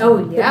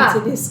put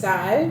into the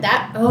sky.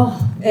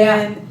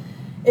 And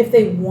if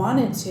they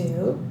wanted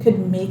to,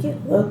 could make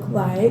it look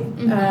like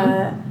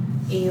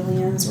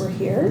aliens were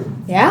here.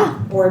 Yeah.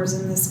 Orbs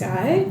in the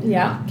sky.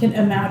 Yeah. Can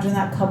imagine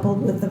that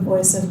coupled with the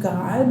voice of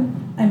God.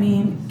 I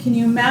mean, can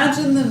you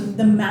imagine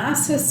the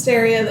mass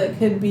hysteria that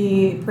could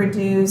be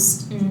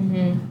produced?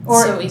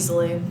 Or so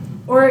easily.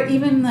 Or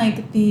even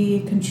like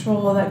the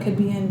control that could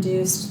be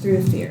induced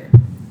through fear.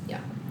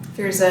 Yeah.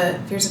 Fear's a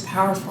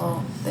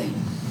powerful thing.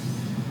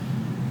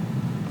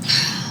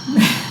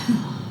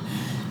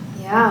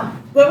 Yeah.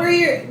 What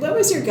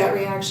was your gut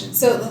reaction?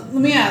 So let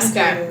me ask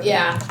you.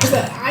 Yeah. Because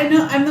I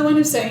know I'm the one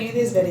who's sending you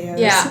these videos.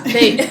 Yeah.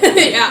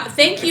 Yeah.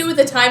 Thank you.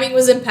 The timing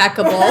was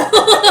impeccable.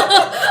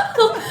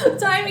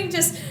 Timing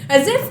just,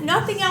 as if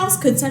nothing else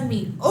could send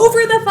me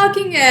over the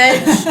fucking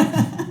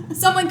edge.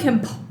 Someone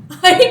can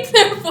pipe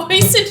their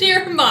voice into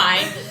your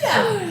mind.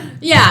 Yeah.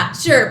 Yeah.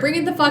 Sure. Bring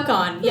it the fuck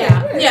on.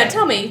 Yeah. Right. Yeah.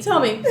 Tell me.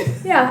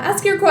 Yeah.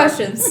 Ask your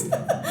questions.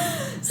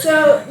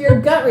 So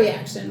your gut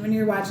reaction when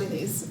you're watching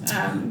these,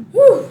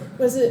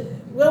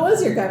 what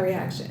was your gut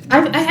reaction?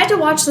 I had to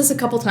watch this a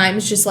couple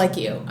times, just like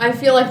you. I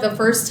feel like the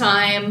first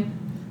time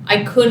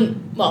I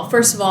couldn't. Well,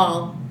 first of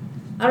all,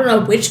 I don't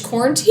know which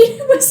quarantine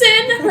it was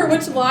in or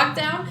which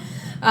lockdown.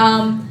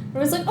 It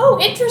was like, oh,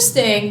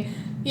 interesting,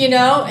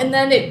 And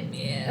then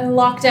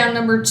lockdown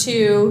number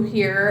 2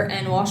 here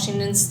in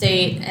Washington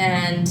State,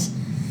 and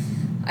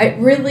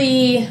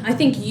I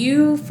think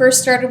you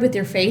first started with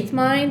your faith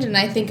mind, and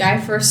I think I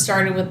first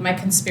started with my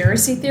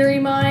conspiracy theory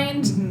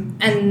mind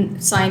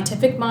and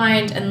scientific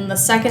mind, and the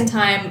second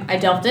time I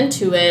delved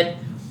into it,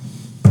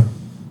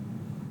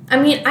 I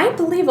mean, I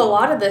believe a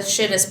lot of this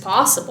shit is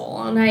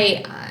possible, and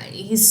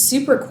he's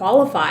super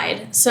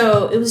qualified,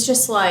 so it was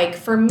just like,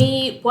 for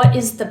me, what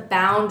is the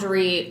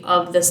boundary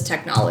of this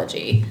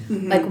technology?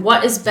 Like,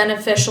 what is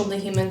beneficial to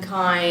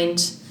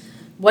humankind?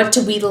 What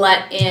do we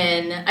let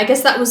in? I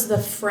guess that was the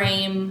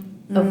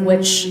frame of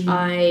which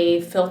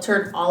I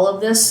filtered all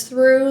of this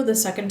through the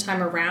second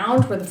time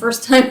around, where the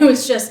first time it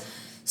was just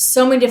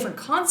so many different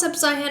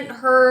concepts I hadn't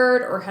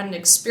heard or hadn't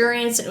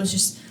experienced, and it was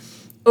just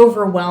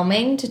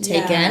overwhelming to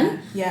take in.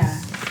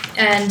 Yeah.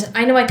 And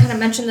I know I kind of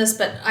mentioned this,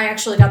 but I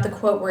actually got the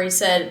quote where he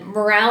said,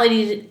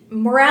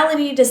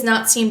 morality does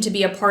not seem to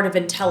be a part of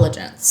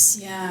intelligence.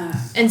 Yeah.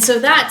 And so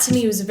that to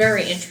me was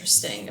very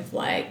interesting, of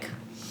like,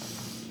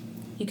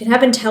 you can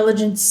have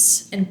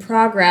intelligence and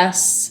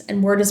progress,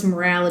 and where does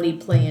morality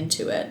play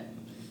into it?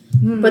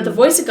 But the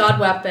voice of God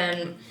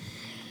weapon,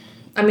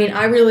 I mean,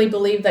 I really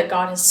believe that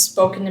God has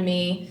spoken to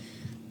me,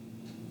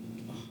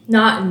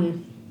 not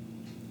in,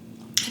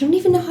 I don't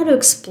even know how to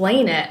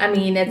explain it. I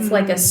mean, it's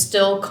like a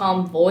still,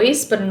 calm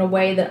voice, but in a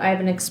way that I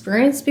haven't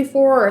experienced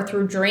before, or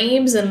through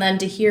dreams, and then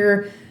to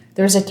hear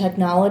there's a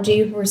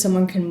technology where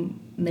someone can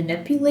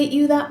manipulate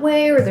you that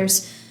way, or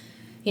there's,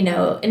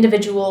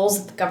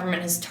 individuals that the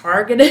government has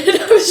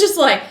targeted. I was just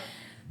like,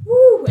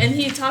 woo. And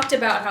he talked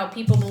about how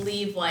people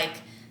believe,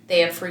 like, they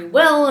have free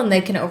will and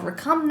they can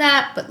overcome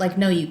that, but, like,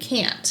 no, you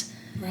can't.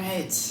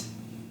 Right.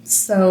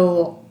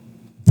 So,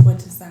 what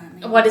does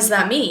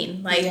that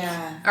mean? Like,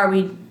 are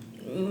we...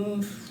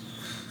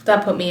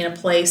 that put me in a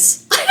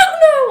place. I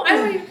don't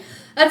know.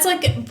 That's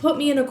like, put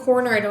me in a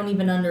corner I don't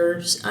even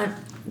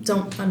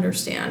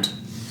understand.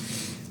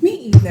 Me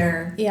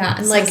either. Yeah,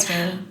 and sister.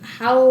 Like,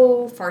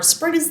 how far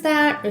spread is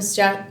that? Is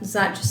that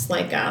just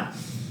like a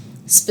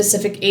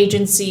specific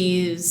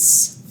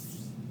agency's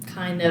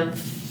kind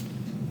of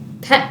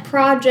pet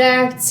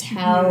project?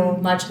 How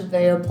much have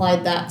they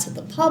applied that to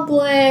the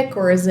public,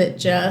 or is it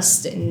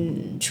just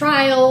in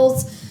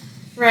trials?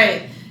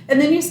 Right.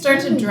 And then you start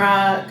to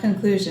draw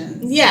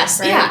conclusions. Yes,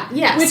 right?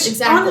 Yes, which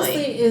exactly.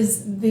 Honestly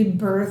is the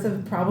birth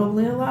of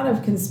probably a lot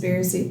of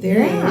conspiracy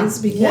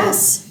theories,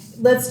 because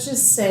let's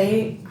just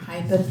say,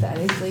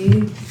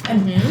 hypothetically,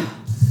 and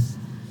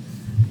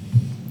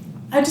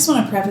I just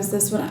want to preface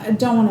this one, I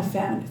don't want to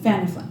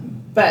fan of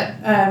flame, but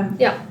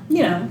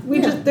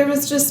there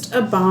was just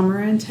a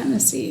bomber in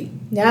Tennessee.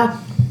 Yeah.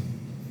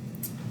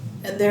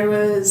 There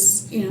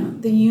was, the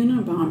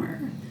Unabomber.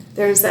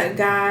 There's that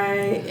guy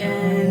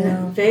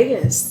in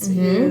Vegas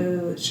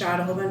who shot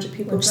a whole bunch of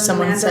people. Which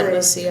someone said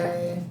was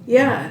CIA.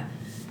 Yeah.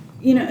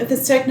 If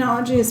this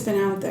technology has been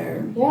out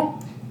there,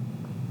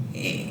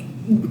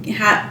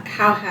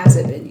 how has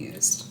it been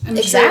used? I'm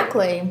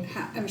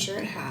sure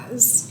it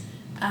has.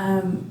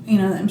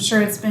 I'm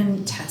sure it's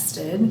been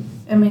tested.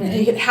 I mean,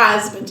 it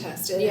has been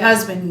tested. It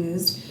has been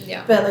used.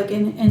 Yeah. But like,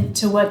 in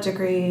to what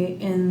degree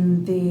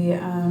in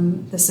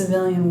the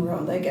civilian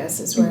world, I guess,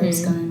 is where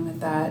it's going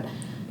with that.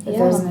 If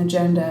there's an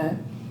agenda,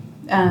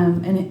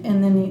 and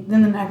then the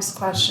next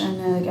question,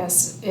 I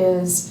guess,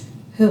 is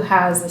who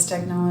has this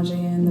technology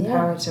and the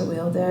power to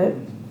wield it,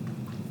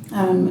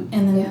 and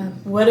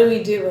then what do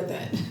we do with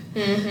it?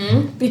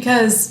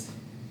 Because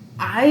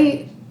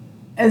I,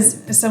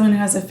 as someone who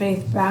has a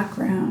faith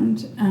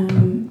background,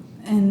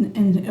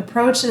 and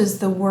approaches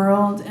the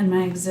world and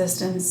my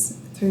existence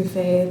through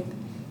faith,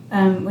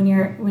 when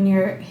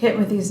you're hit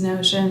with these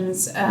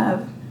notions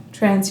of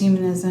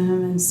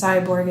transhumanism and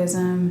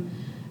cyborgism,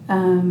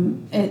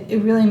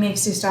 it really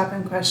makes you stop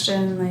and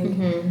question,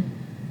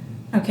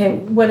 like, okay,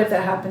 what if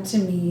that happened to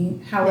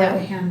me? How would I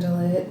handle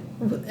it?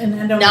 And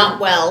I don't not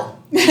well.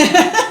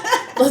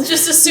 Let's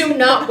just assume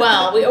not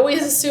well. We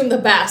always assume the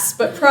best,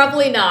 but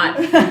probably not.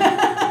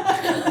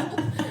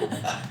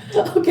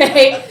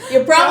 Okay,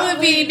 you'll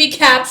probably be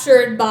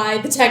captured by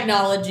the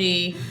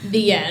technology.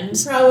 The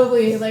end.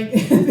 Probably, like,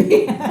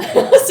 the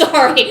end.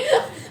 Sorry.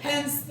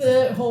 Hence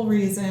the whole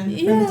reason for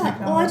the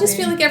technology. Well, I just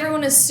feel like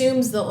everyone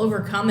assumes they'll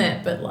overcome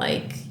it, but,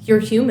 like, you're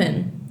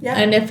human. Yeah.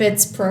 And if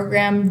it's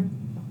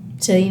programmed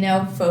to, you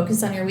know,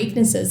 focus on your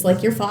weaknesses,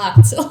 like, you're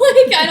fucked.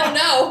 Like, I don't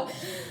know.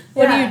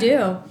 What do you do?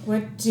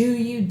 What do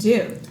you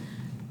do?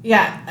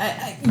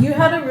 Yeah, you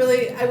had a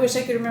really, I wish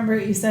I could remember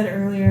what you said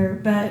earlier,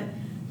 but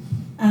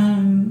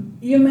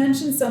you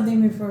mentioned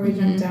something before we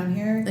jumped down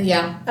here.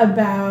 Yeah.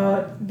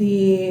 About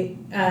the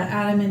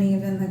Adam and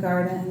Eve in the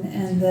garden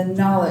and the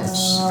knowledge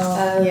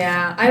of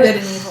good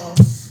and evil.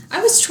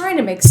 I was trying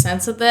to make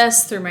sense of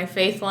this through my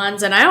faith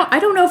lens, and I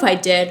don't know if I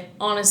did,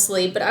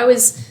 honestly, but I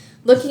was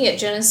looking at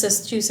Genesis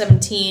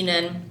 2:17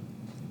 and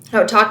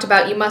how it talked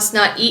about you must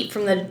not eat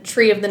from the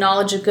tree of the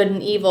knowledge of good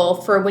and evil,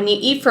 for when you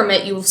eat from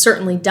it, you will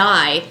certainly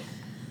die.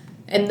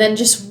 And then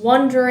just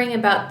wondering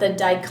about the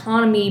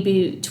dichotomy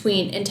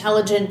between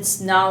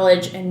intelligence,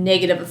 knowledge, and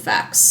negative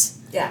effects.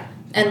 Yeah.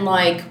 And,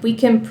 like, we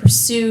can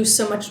pursue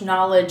so much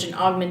knowledge and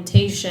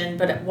augmentation,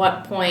 but at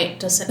what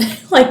point does it,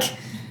 like,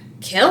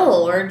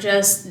 kill or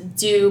just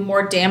do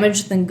more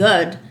damage than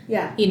good?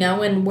 Yeah. You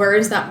know, and where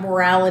is that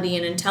morality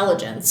and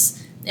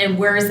intelligence? And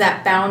where is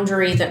that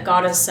boundary that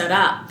God has set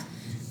up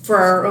for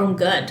our own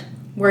good?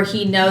 Where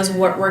he knows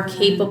what we're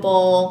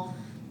capable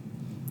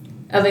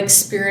of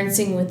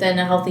experiencing within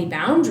a healthy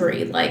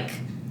boundary. Like,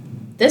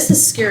 this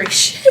is scary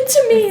shit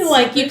to me. It's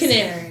like, you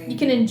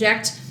can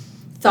inject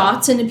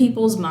thoughts into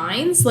people's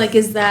minds. Like,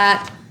 is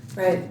that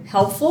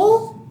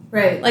helpful?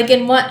 Right. Like,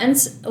 in what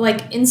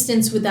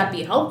instance would that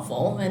be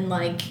helpful? And,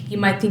 like, you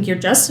might think you're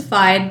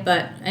justified,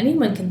 but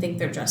anyone can think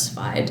they're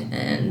justified.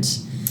 And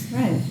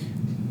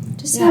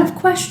just have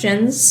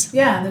questions.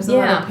 Yeah, there's a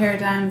lot of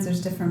paradigms.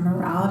 There's different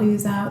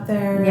moralities out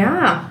there.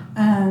 Yeah.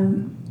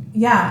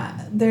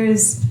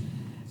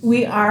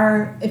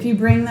 If you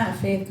bring that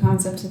faith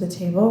concept to the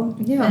table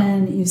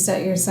and you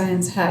set your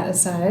science hat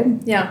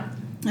aside,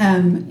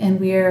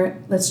 and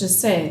let's just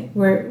say,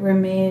 we're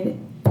made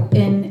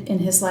in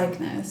his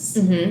likeness,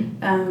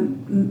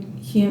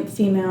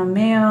 female,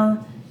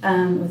 male,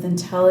 with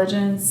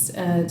intelligence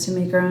to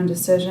make our own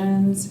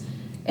decisions,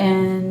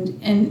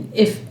 and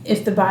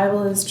if the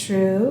Bible is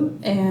true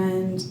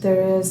and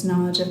there is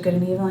knowledge of good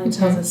and evil, and it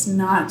tells us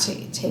not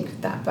to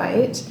take that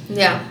bite,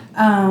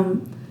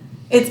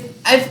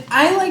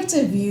 I like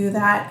to view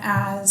that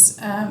as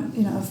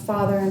a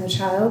father and a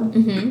child.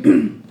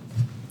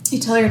 You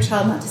tell your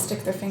child not to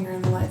stick their finger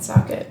in the light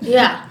socket.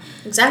 Yeah,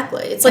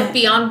 exactly. It's like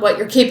beyond what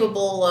you're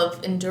capable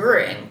of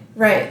enduring.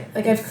 Right.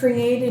 Like, I've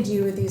created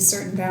you with these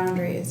certain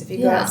boundaries. If you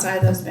go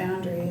outside those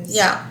boundaries,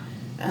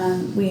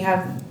 we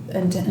have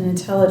an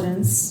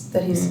intelligence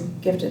that he's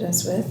gifted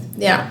us with.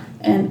 Yeah.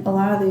 And a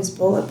lot of these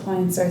bullet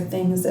points are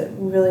things that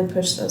really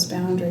push those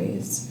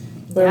boundaries,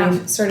 where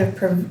we've sort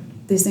of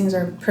these things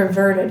are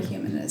perverted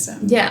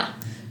humanism. Yeah.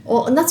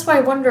 Well, and that's why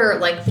I wonder,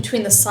 like,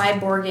 between the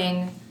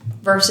cyborging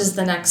versus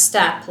the next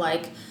step,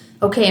 like,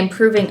 okay,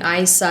 improving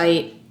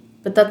eyesight,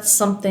 but that's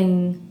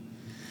something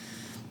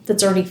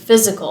that's already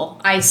physical,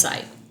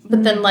 eyesight.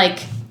 But then,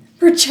 like,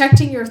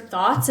 projecting your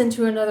thoughts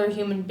into another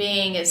human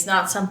being is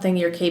not something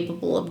you're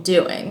capable of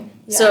doing.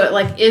 Yeah. So,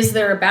 like, is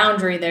there a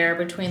boundary there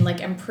between, like,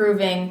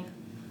 improving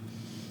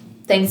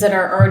things that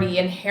are already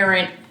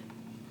inherent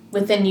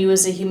within you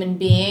as a human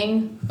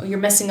being? You're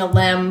missing a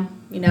limb,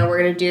 we're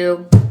going to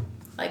do,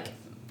 like,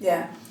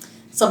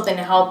 something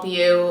to help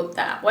you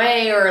that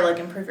way, or, like,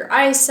 improve your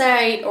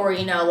eyesight, or,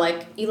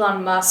 like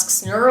Elon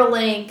Musk's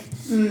Neuralink.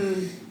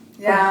 We're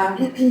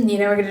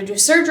going to do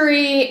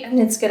surgery, and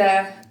it's going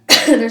to,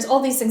 there's all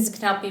these things that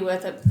can help you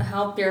with it,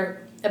 help your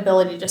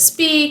ability to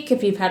speak,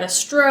 if you've had a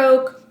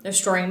stroke, they're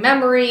storing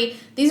memory.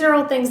 These are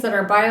all things that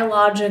are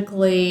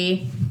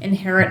biologically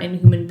inherent in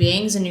human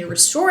beings, and you're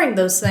restoring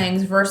those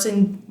things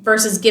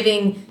versus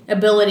giving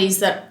abilities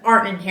that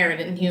aren't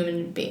inherent in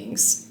human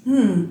beings.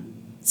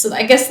 So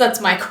I guess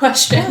that's my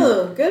question.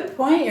 Oh, good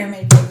point you're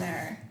making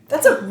there.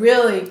 That's a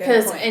really good point.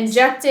 Because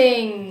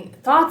injecting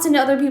thoughts into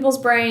other people's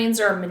brains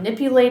or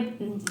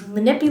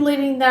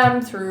manipulating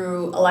them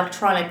through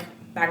electronic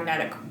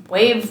magnetic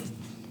wave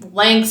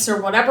lengths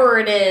or whatever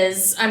it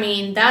is, I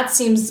mean, that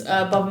seems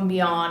above and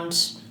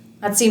beyond.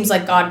 That seems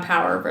like God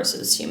power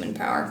versus human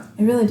power.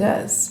 It really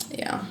does.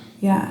 Yeah.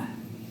 Yeah.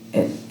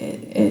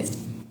 It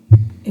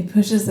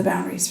pushes the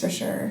boundaries for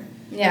sure.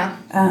 Yeah.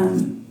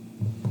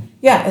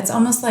 It's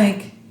almost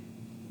like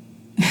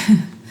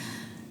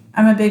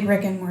I'm a big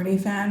Rick and Morty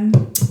fan.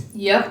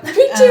 Yep.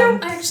 Me too.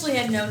 I actually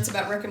had notes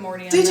about Rick and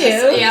Morty on Did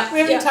this. you? Yeah. We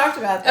haven't talked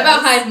about that.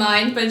 About Hive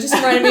Mind, but it just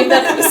reminded me of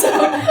that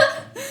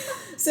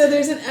episode. So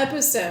there's an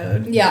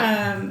episode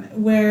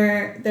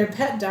where their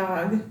pet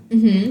dog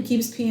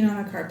keeps peeing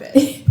on the carpet.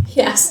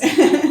 Yes.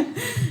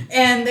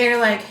 And they're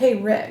like,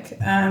 hey, Rick,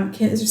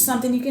 is there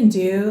something you can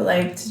do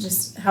like to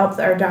just help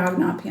our dog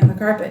not pee on the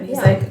carpet? And he's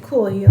like,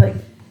 cool.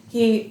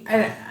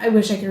 I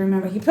wish I could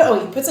remember. He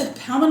puts a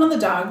helmet on the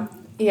dog.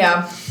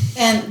 Yeah.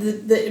 And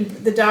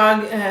the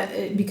dog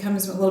it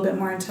becomes a little bit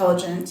more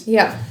intelligent.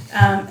 Yeah.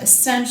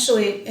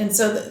 Essentially, and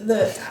so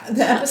the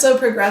episode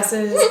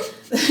progresses.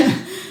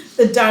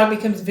 The dog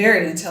becomes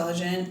very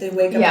intelligent. They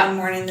wake up one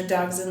morning, the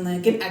dog's in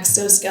like an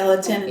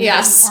exoskeleton. And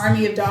there's an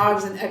army of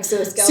dogs and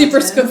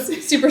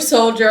exoskeletons. Super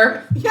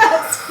soldier.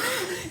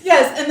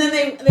 Yes, and then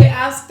they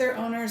ask their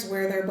owners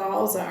where their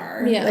balls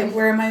are. Yeah. Like,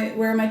 where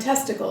are my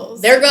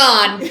testicles? They're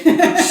gone.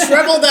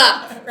 Shriveled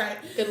up. Right.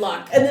 Good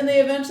luck. And then they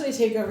eventually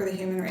take over the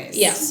human race.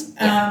 Yes.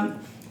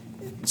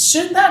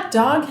 Should that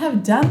dog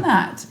have done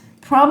that?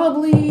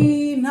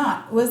 Probably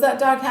not. Was that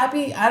dog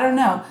happy? I don't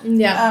know.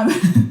 Yeah.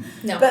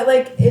 No. But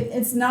like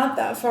it's not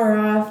that far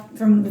off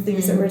from the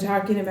things that we're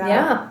talking about.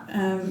 Yeah.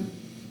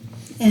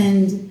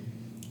 And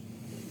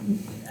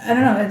I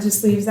don't know, it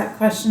just leaves that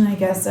question, I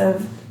guess,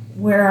 of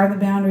where are the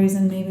boundaries,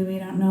 and maybe we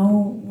don't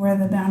know where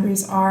the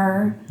boundaries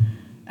are.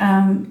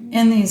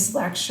 In these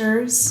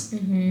lectures,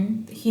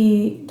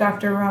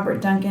 Dr.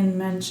 Robert Duncan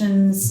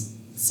mentions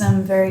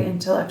some very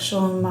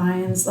intellectual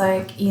minds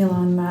like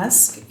Elon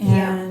Musk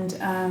and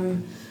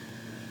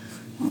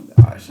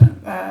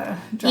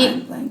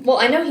well,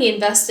 I know he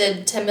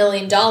invested $10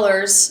 million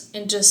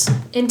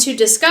into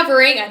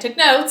discovering, I took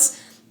notes,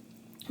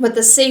 what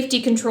the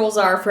safety controls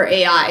are for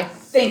AI.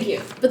 Thank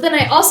you. But then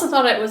I also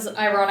thought it was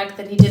ironic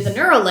that he did the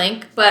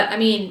Neuralink, but I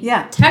mean,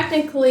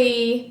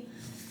 technically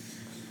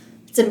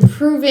it's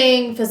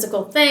improving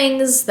physical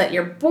things that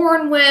you're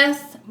born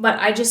with, but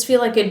I just feel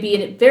like it'd be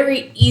a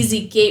very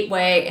easy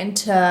gateway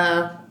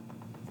into,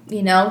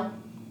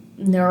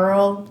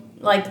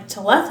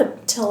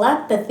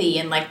 telepathy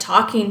and like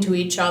talking to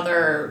each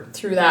other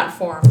through that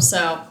form.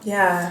 So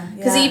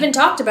because he even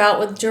talked about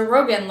with Joe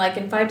Rogan, like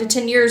in 5 to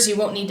 10 years you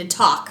won't need to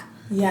talk.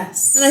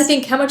 Yes. And I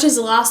think how much is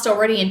lost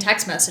already in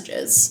text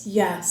messages.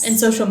 Yes. And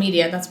social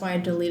media. That's why I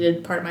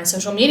deleted part of my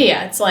social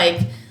media. It's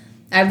like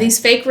I have these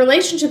fake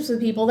relationships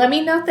with people that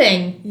mean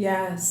nothing.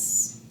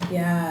 Yes.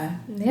 Yeah.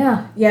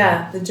 Yeah.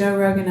 Yeah. The Joe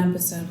Rogan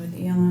episode with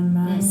Elon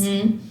Musk.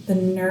 The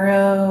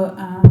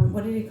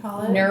what did he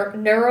call it?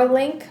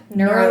 Neuralink.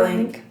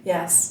 Neuralink.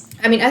 Yes.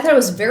 I mean, I thought it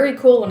was very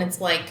cool when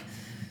it's like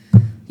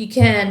you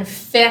can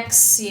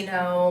fix,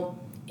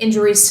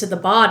 injuries to the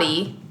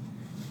body.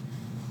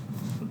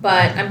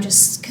 But I'm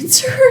just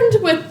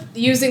concerned with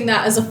using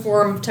that as a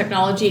form of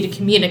technology to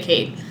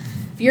communicate.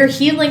 If you're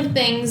healing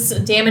things,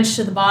 damage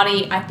to the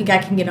body, I think I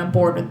can get on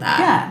board with that.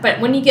 Yeah. But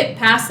when you get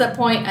past that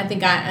point, I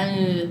think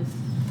Right.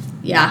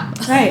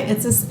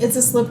 It's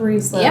a slippery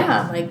slope.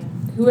 Yeah. Like,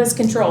 who has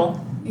control?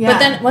 Yeah. But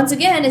then, once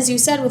again, as you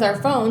said, with our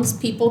phones,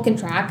 people can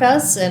track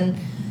us, and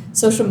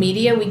social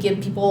media, we give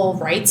people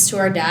rights to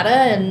our data,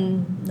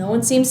 and no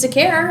one seems to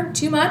care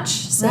too much.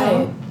 So.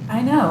 Right.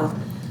 I know.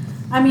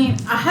 I mean,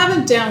 I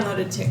haven't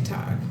downloaded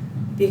TikTok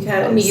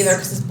because... Me either,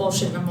 because it's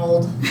bullshit and I'm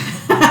old.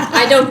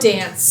 I don't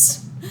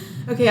dance.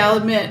 Okay, I'll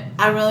admit,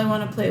 I really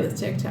want to play with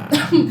TikTok.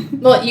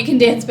 Well, you can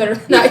dance better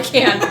than I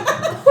can.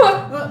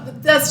 Well,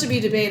 that's to be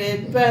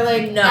debated,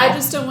 but no. I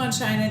just don't want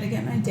China to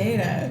get my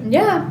data.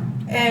 Yeah.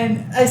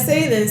 And I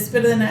say this,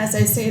 but then as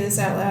I say this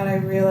out loud, I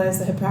realize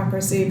the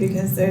hypocrisy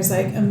because there's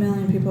like a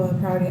million people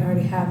that probably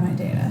already have my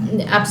data.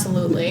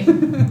 Absolutely.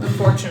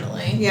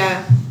 Unfortunately.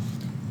 Yeah.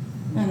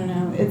 I don't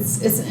know.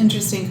 It's an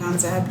interesting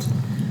concept.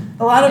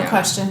 A lot of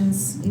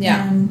questions.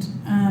 Yeah.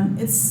 And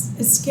it's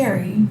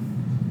scary.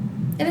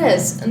 It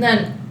is. And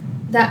then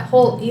that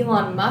whole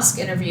Elon Musk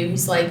interview,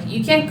 he's like,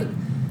 you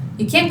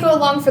can't go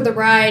along for the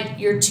ride.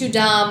 You're too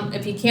dumb.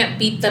 If you can't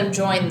beat them,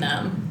 join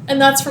them. And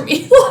that's from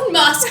Elon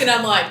Musk. And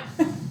I'm like,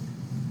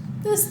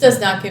 this does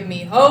not give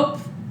me hope.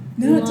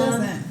 No, it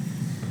doesn't.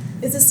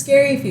 It's a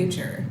scary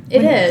future.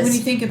 It is. When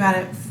you think about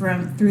it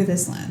through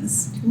this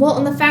lens. Well,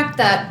 and the fact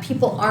that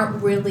people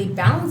aren't really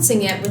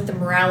balancing it with the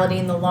morality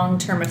and the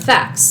long-term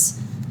effects.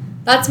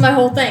 That's my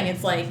whole thing.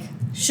 It's like,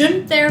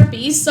 shouldn't there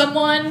be some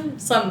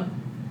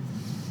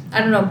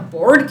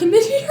board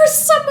committee or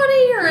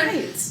somebody or,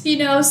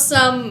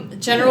 some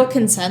general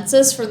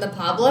consensus for the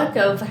public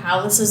of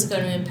how this is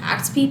going to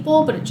impact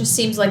people, but it just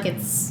seems like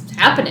it's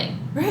happening.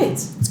 Right.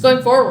 It's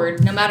going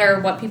forward no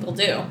matter what people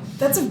do.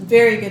 That's a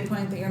very good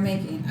point that you're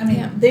making. I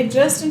mean, they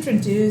just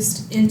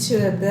introduced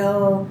into a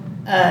bill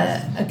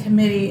a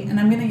committee, and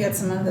I'm going to get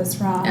some of this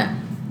wrong,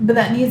 but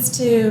that needs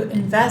to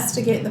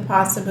investigate the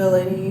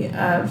possibility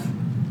of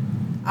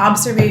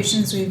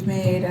observations we've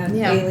made of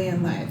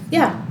alien life.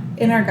 Yeah.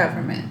 In our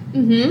government.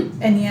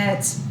 Mm-hmm. And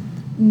yet,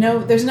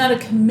 there's not a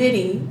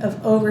committee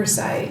of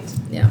oversight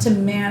to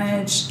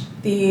manage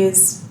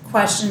these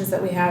questions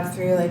that we have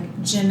through,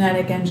 like,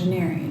 genetic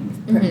engineering.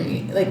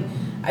 Mm-hmm. Like,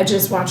 I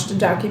just watched a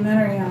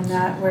documentary on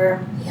that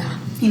where,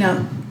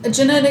 a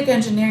genetic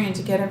engineering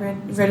to get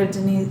rid of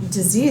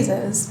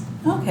diseases,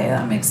 okay,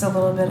 that makes a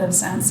little bit of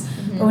sense.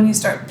 Mm-hmm. But when you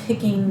start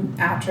picking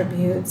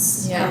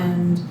attributes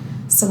and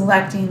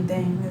selecting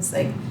things,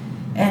 like,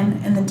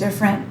 and the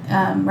different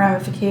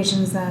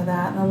ramifications of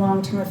that, and the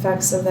long-term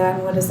effects of that,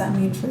 and what does that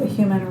mean for the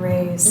human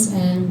race,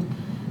 and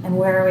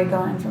where are we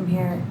going from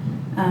here?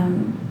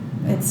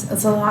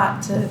 It's a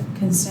lot to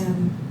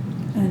consume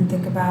and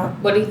think about.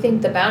 What do you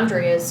think the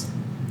boundary is?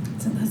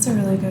 So that's a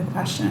really good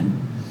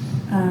question.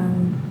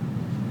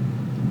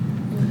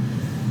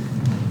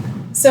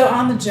 So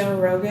on the Joe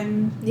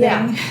Rogan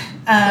thing,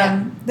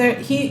 there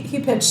he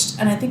pitched,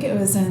 and I think it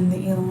was in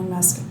the Elon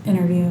Musk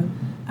interview,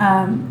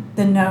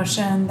 the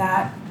notion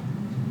that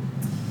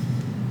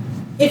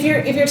if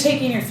you're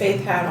taking your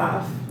faith hat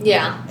off,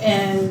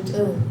 and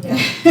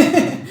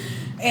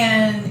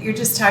and you're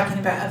just talking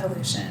about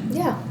evolution,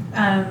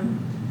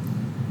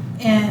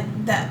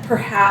 and that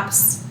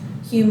perhaps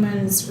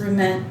humans were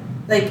meant,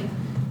 like,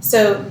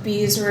 so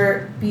bees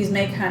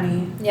make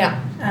honey,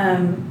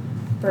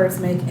 birds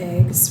make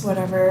eggs,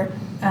 whatever.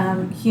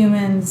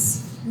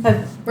 Humans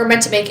we're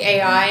meant to make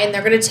AI, and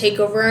they're going to take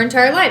over our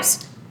entire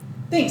lives.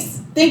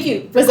 Thank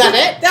you. Was that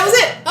it? That was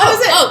it.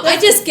 I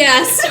just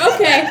guessed.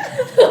 Okay.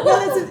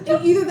 Well, it's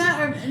either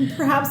that, or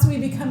perhaps we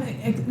become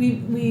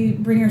we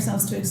bring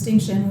ourselves to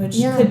extinction, which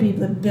could be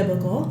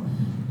biblical.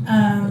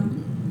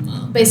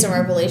 Based on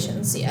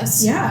Revelations,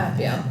 yes.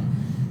 Yeah.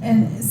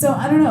 And so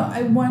I don't know.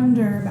 I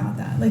wonder about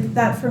that. Like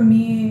that for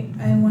me,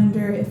 I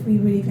wonder if we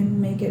would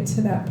even make it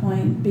to that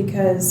point,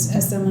 because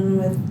as someone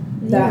with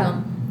that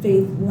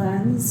faith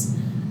lens,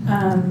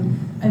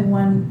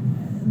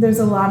 there's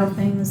a lot of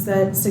things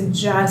that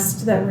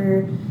suggest that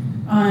we're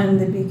on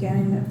the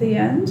beginning of the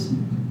end.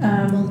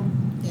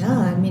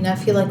 I mean, I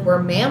feel like we're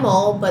a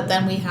mammal, but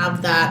then we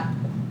have that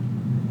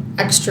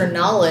extra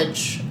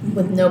knowledge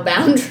with no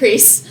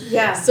boundaries.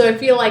 Yeah. So I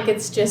feel like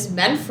it's just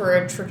meant for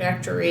a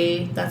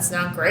trajectory that's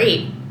not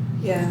great.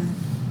 Yeah.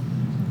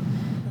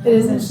 It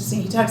is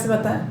interesting. He talks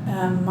about that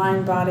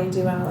mind-body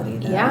duality,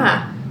 though.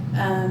 Yeah.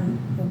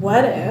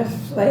 What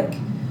if, like,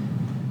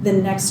 the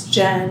next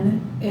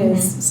gen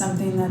is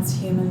something that's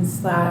human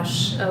 /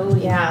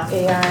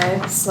 AI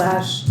 /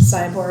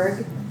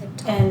 cyborg,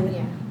 and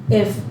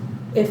if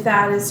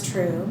that is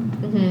true,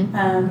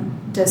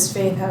 does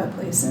faith have a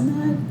place in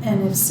that?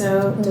 And if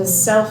so, does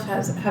self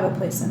have a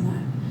place in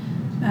that?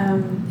 I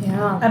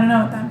don't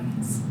know what that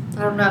means.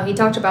 I don't know. He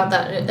talked about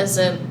that as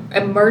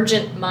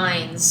emergent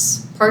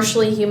minds,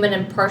 partially human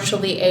and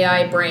partially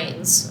AI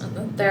brains.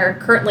 They're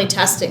currently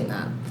testing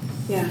that.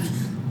 Yeah.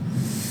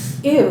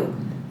 Ew.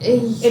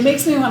 It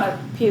makes me want to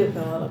puke a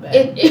little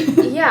bit.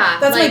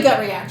 That's my gut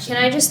reaction.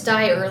 Can I just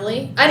die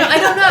early? I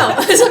don't know.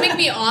 Does that make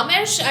me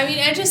Amish? I mean,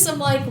 I'm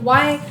like,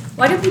 why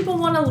do people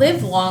want to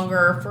live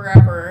longer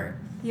forever?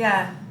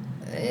 Yeah.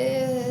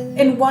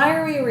 And why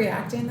are we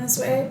reacting this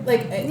way?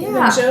 Like,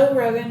 when Joe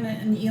Rogan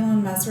and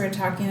Elon Musk were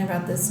talking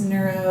about this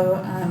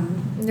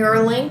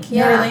Neuralink.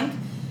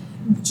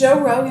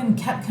 Joe Rogan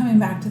kept coming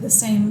back to the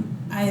same.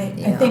 I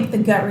think the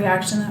gut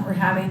reaction that we're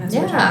having as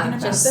we're talking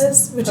about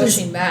this, which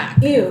pushing is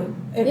back. Ew.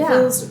 It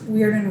feels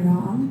weird and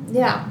wrong.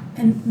 Yeah.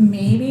 And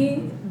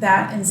maybe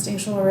that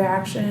instinctual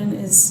reaction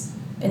is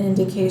an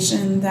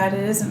indication that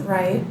it isn't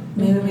right.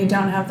 Maybe we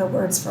don't have the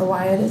words for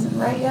why it isn't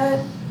right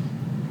yet.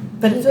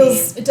 But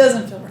it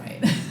doesn't feel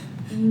right.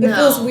 No. It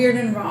feels weird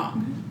and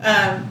wrong.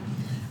 I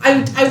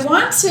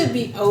want to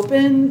be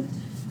open.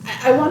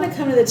 I want to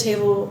come to the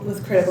table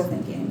with critical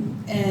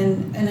thinking,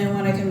 and I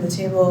want to come to the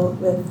table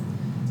with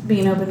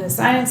being open to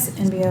science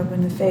and be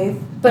open to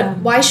faith. But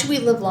why should we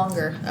live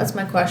longer? That's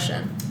my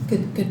question.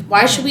 Good.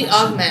 Why should we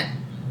augment?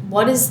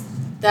 What is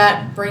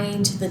that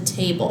bringing to the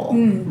table?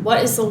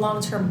 What is the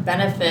long-term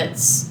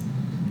benefits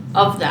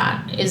of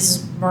that?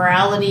 Is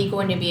morality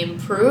going to be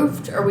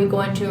improved? Are we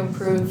going to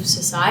improve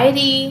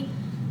society?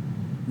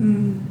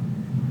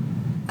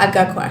 I've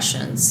got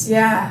questions.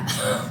 Yeah.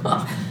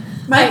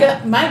 My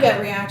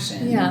gut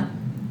reaction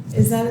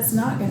is that it's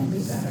not going to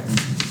be better.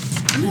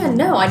 Yeah,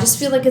 no, I just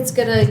feel like it's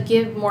going to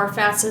give more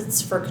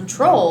facets for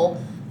control.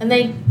 And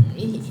maybe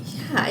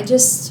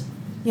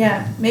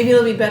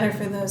it'll be better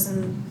for those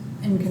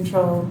in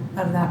control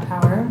of that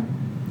power.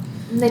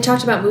 And they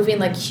talked about moving,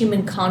 like,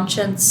 human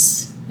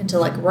conscience into,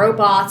 like,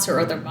 robots or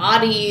other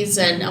bodies,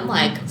 and I'm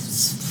like,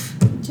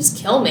 just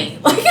kill me.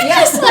 Like,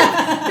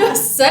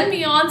 just send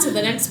me on to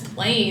the next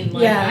plane.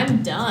 Like,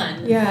 I'm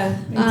done. Yeah,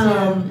 me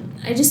too.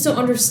 I just don't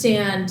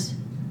understand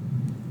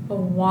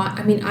why.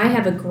 I mean, I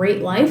have a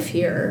great life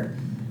here,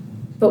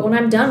 but when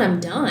I'm done, I'm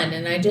done.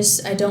 And I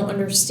don't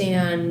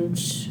understand,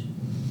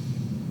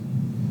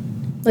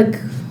 like,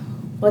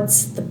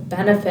 what's the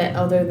benefit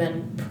other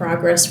than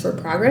progress for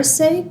progress'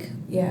 sake?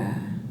 Yeah.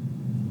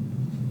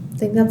 I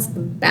think that's the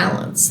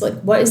balance.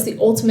 Like, what is the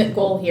ultimate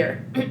goal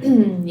here?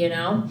 You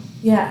know?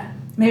 Yeah.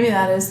 Maybe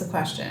that is the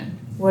question.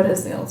 What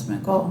is the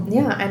ultimate goal?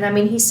 Yeah, and I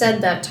mean, he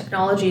said that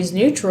technology is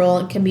neutral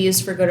and can be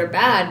used for good or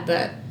bad,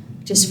 but I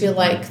just feel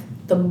like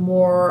the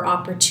more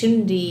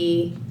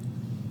opportunity,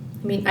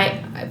 I mean,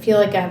 I feel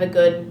like I have a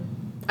good,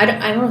 I don't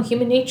know,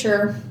 human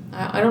nature,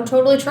 I don't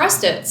totally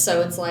trust it. So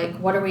it's like,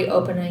 what are we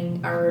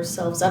opening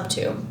ourselves up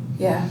to?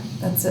 Yeah,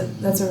 that's a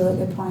really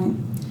good point.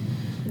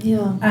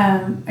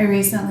 I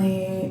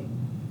recently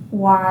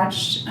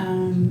watched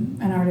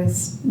an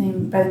artist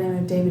by the name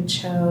of David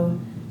Cho,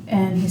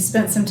 and he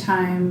spent some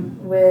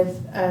time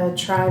with a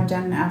tribe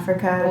down in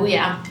Africa. Oh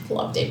yeah,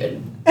 love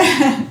David.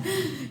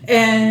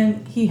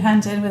 And he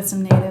hunted with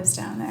some natives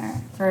down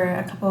there for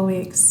a couple of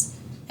weeks,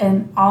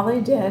 and all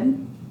they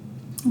did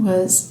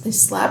was they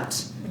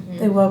slept,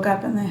 they woke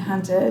up and they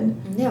hunted.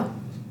 Yeah.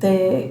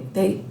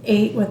 They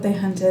ate what they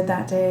hunted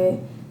that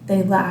day.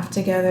 They laughed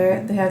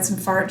together. They had some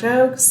fart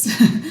jokes.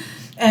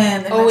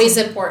 And always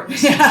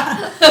important.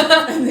 Yeah.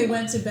 And they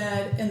went to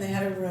bed and they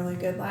had a really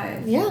good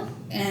life. Yeah.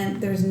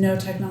 And there was no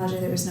technology.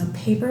 There was no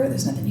paper.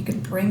 There's nothing you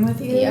could bring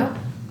with you. Yeah.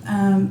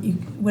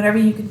 Whatever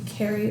you could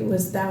carry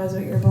that was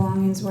what your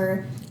belongings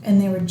were. And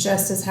they were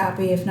just as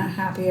happy, if not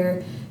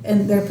happier.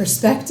 And their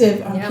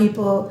perspective on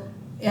people,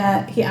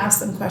 he asked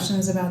them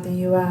questions about the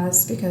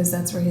U.S. because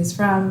that's where he's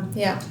from.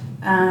 Yeah.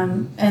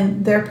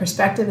 And their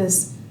perspective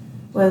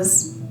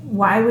was,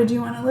 why would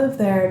you want to live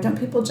there? Don't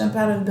people jump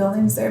out of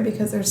buildings there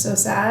because they're so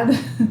sad?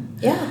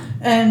 Yeah.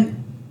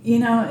 And,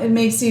 it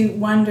makes you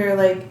wonder,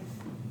 like,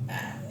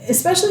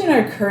 especially in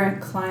our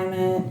current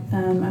climate,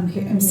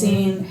 I'm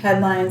seeing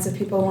headlines of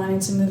people wanting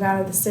to move out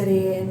of the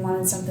city and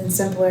wanting something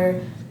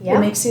simpler. Yeah.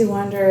 It makes you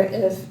wonder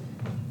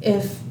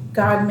if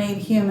God made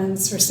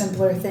humans for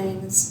simpler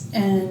things,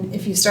 and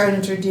if you start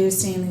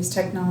introducing these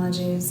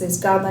technologies, these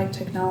godlike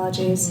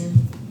technologies,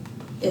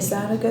 is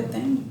that a good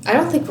thing? I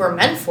don't think we're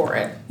meant for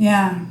it.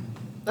 Yeah.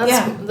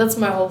 That's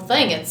my whole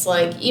thing. It's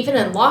like, even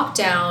in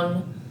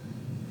lockdown,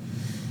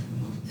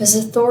 as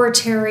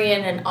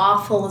authoritarian and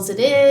awful as it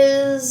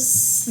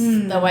is,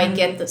 though I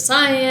get the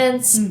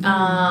science,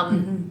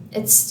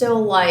 it's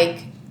still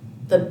like,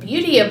 the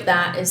beauty of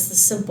that is the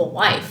simple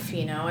life,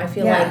 I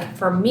feel like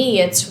for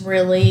me it's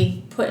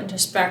really put into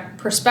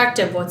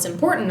perspective what's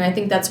important. I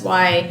think that's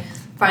why I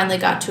finally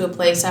got to a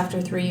place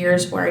after 3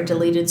 years where I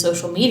deleted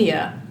social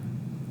media,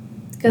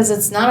 because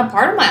it's not a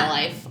part of my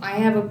life. I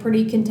have a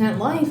pretty content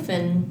life,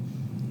 and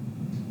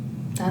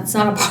that's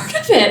not a part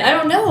of it. I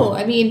don't know.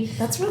 I mean,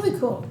 that's really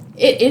cool.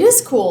 It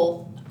is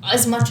cool.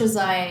 As much as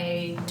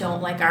I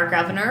don't like our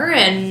governor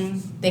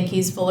and think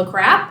he's full of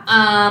crap,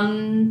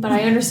 but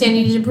I understand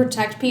you need to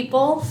protect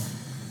people.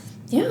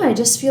 Yeah, I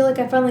just feel like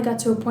I finally got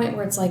to a point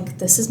where it's like,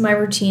 this is my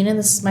routine and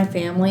this is my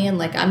family, and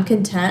like, I'm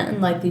content,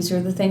 and like, these are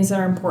the things that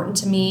are important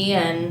to me,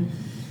 and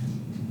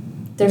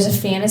there's a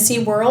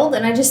fantasy world,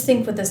 and I just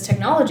think with this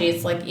technology,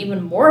 it's like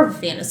even more of a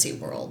fantasy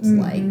world.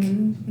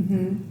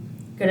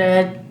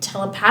 Gonna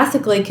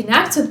telepathically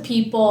connect with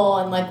people,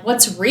 and like,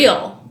 what's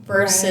real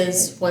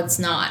versus what's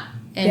not.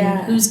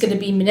 And who's going to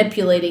be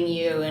manipulating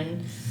you,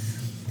 and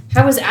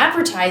how is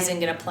advertising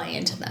going to play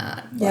into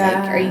that?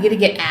 Like, are you going to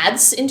get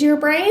ads into your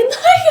brain?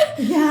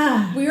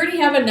 We already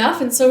have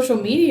enough in social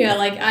media.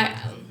 Like,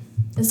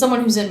 as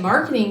someone who's in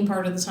marketing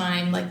part of the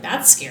time, like,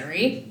 that's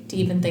scary to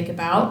even think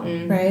about.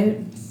 And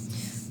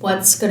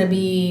what's going to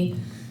be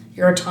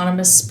your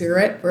autonomous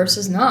spirit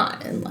versus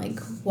not, and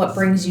like, what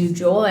brings you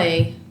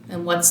joy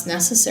and what's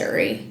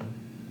necessary.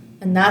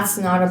 And that's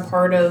not a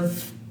part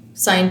of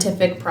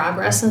scientific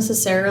progress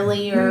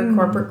necessarily, or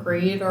corporate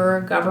greed,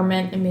 or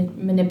government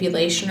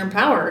manipulation or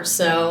power.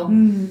 So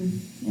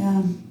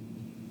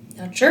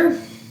not sure.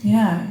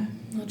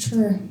 Not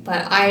sure.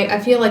 But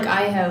I feel like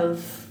I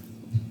have,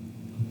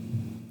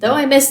 though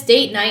I miss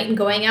date night and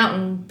going out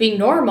and being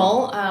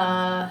normal,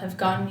 have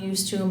gotten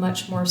used to a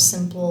much more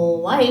simple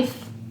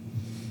life.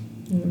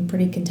 And I'm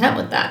pretty content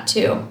with that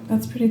too.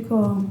 That's pretty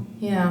cool.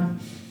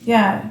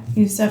 Yeah,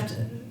 you just have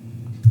to,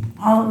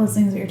 all of those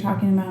things that you're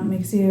talking about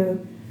makes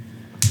you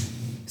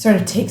sort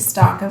of take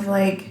stock of,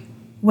 like,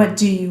 what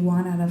do you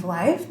want out of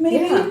life,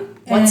 maybe? Yeah.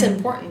 What's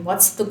important?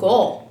 What's the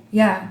goal?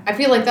 Yeah. I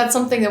feel like that's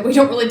something that we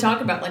don't really talk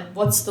about. Like,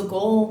 what's the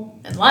goal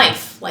in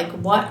life? Like,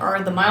 what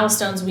are the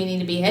milestones we need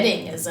to be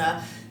hitting as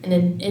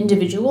an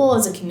individual,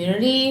 as a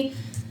community?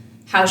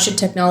 How should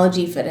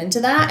technology fit into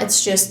that?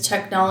 It's just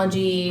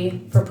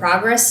technology for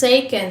progress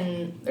sake,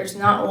 and there's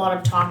not a lot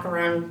of talk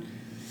around.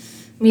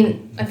 I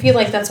mean, I feel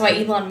like that's why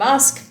Elon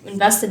Musk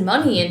invested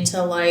money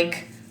into,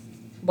 like,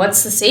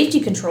 what's the safety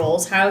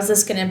controls? How is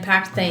this going to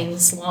impact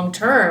things long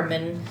term?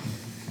 And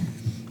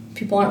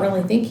people aren't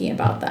really thinking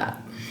about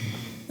that.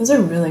 Those are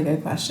really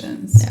good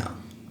questions. Yeah.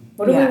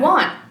 What do we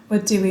want?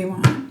 What do we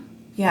want?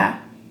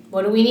 Yeah.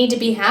 What do we need to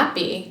be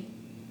happy?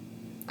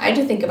 I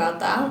do think about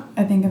that.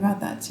 I think about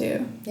that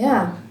too.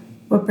 Yeah.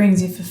 What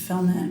brings you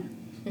fulfillment?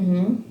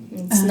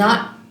 It's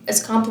not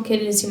as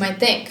complicated as you might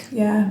think.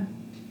 Yeah.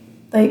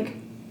 Like,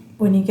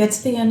 when you get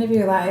to the end of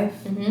your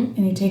life and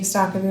you take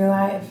stock of your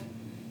life,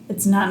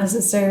 it's not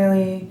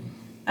necessarily,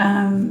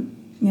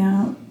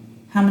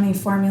 how many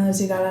formulas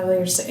you got out of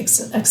your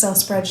Excel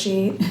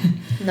spreadsheet.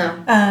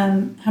 No.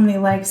 How many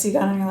likes you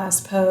got on your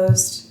last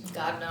post.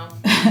 God, no.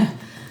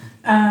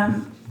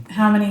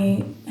 How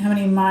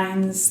many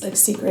minds, like,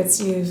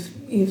 secrets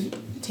you've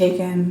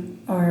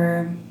taken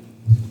or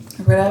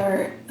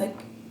whatever. Like,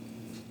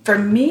 for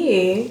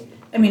me,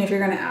 I mean, if you're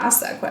going to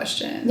ask that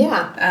question.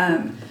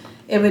 Yeah.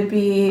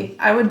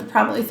 I would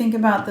probably think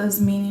about those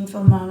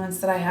meaningful moments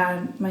that I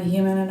had, my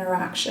human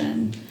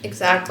interaction.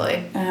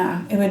 Exactly.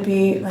 It would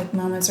be like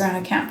moments around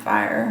a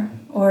campfire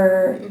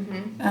or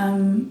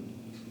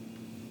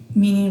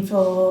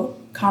meaningful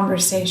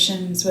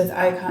conversations with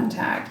eye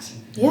contact.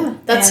 Yeah,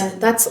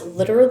 that's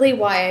literally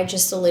why I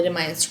just deleted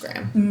my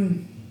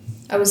Instagram.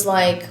 I was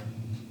like,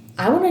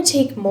 I want to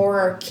take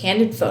more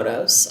candid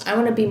photos. I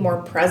want to be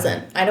more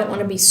present. I don't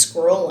want to be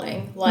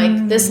scrolling.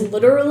 Like, this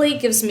literally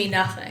gives me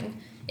nothing.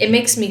 It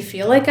makes me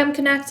feel like I'm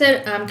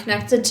connected. I'm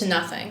connected to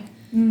nothing.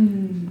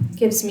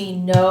 Gives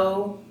me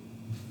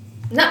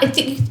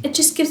it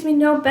just gives me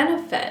no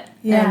benefit.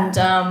 Yeah.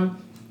 And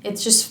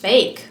it's just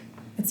fake.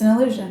 It's an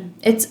illusion.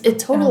 It's a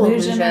total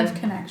illusion of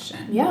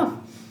connection. Yeah.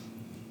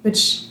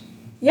 Which,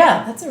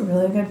 yeah, that's a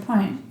really good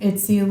point.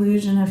 It's the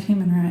illusion of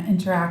human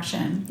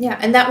interaction. Yeah,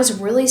 and that was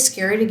really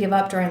scary to give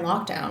up during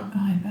lockdown. Oh,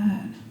 I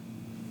bet.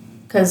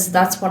 Because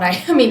that's what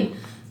I mean,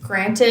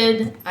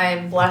 granted,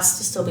 I'm blessed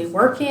to still be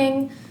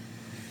working.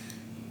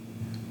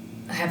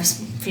 I have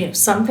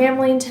some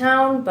family in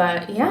town,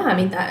 but yeah, I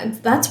mean,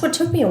 that's what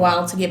took me a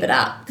while to give it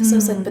up. Because I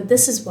was like, but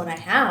this is what I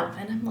have.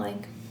 And I'm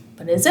like,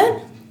 but is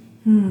it?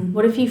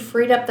 What if you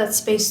freed up that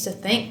space to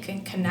think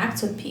and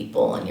connect with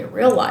people in your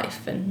real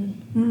life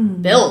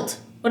and build?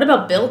 What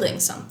about building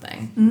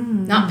something?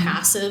 Not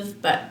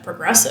passive, but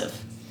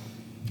progressive.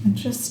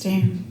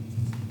 Interesting.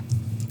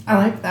 I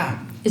like that.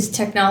 Is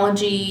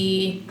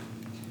technology,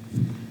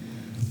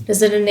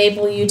 does it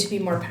enable you to be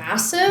more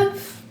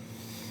passive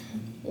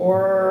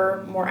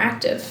or more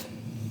active?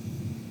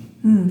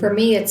 For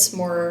me, it's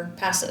more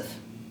passive.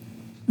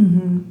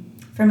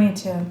 For me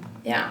too.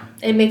 Yeah.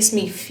 It makes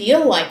me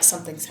feel like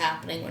something's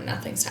happening when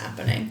nothing's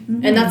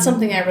happening. And that's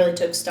something I really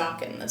took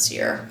stock in this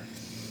year.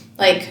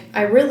 Like,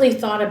 I really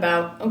thought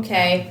about,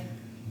 okay,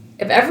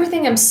 if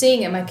everything I'm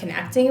seeing, am I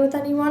connecting with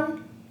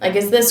anyone? Like,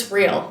 is this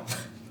real?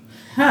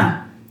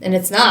 Huh. And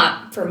it's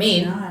not for me.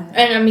 It's not.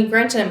 And I mean,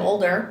 granted, I'm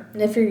older.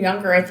 And if you're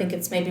younger, I think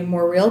it's maybe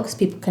more real because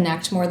people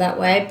connect more that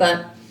way.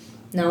 But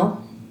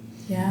no.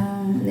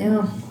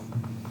 Yeah.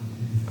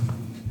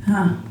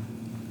 Huh.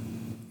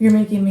 You're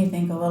making me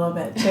think a little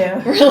bit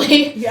too.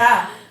 Really?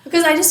 Yeah.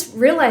 Because I just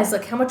realized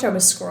like how much I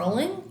was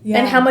scrolling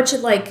and how much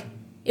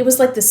it was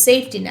like the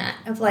safety net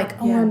of like,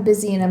 oh, I'm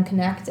busy and I'm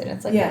connected.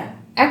 It's like,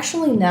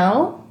 actually,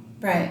 no.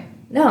 Right.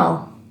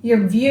 No.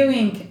 You're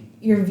viewing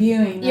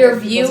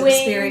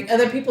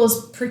other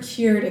people's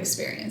procured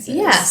experiences.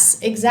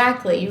 Yes,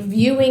 exactly. You're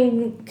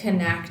viewing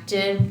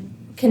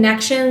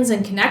connections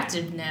and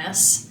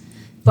connectedness,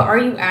 but are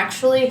you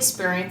actually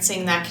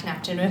experiencing that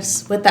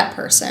connectedness with that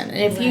person? And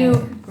if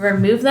you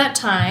remove that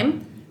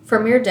time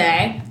from your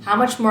day, how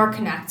much more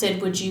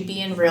connected would you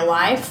be in real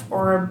life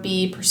or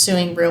be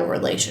pursuing real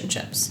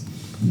relationships?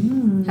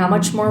 How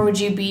much more would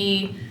you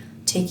be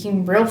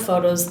taking real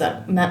photos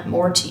that meant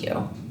more to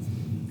you?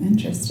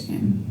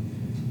 Interesting.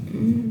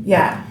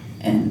 Yeah,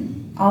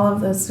 and all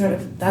of those sort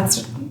of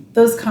those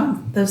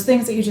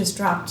things that you just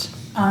dropped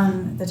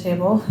on the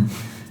table,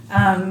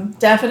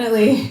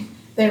 definitely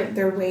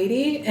they're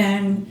weighty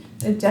and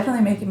they're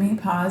definitely making me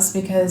pause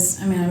because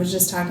I mean I was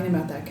just talking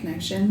about that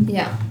connection.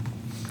 Yeah.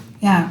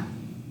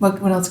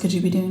 What else could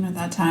you be doing with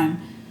that time?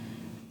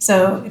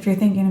 So if you're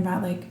thinking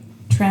about like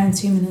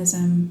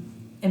transhumanism,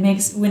 it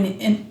makes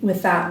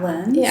with that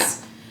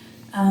lens,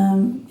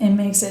 it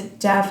makes it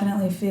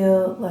definitely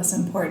feel less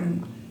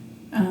important.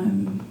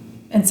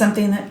 And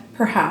something that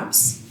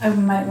perhaps I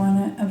might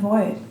want to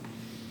avoid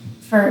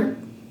for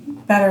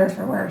better or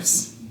for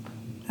worse.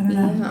 I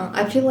don't know. Yeah,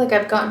 I feel like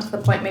I've gotten to the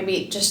point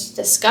maybe just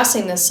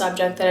discussing this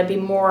subject that I'd be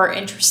more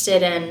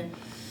interested in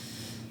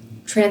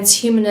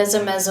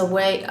transhumanism as a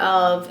way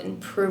of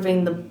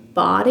improving the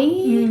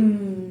body,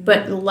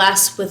 but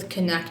less with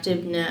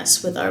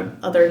connectiveness with our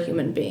other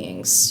human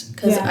beings.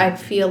 Because I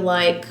feel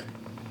like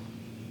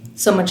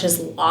so much is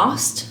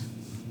lost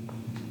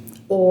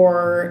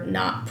or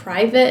not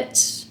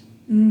private.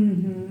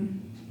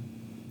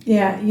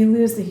 Yeah, you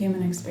lose the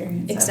human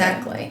experience.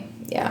 Exactly.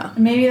 Yeah.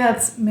 Maybe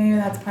that's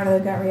part of the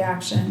gut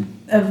reaction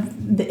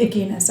of the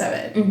ickiness of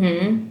it,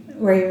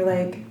 where you're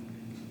like,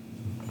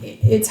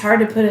 it's hard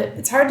to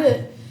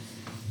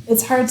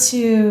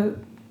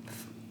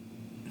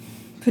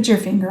put your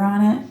finger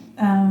on it.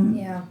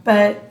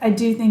 But I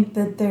do think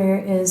that there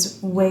is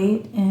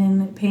weight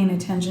in paying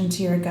attention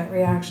to your gut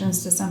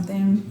reactions to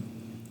something.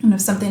 And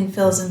if something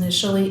feels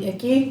initially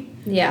icky,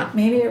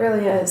 maybe it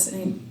really is.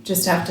 And you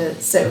just have to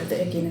sit with the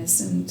ickiness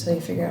until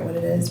you figure out what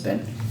it is. But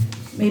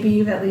maybe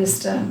you've at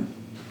least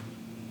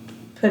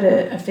put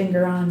a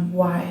finger on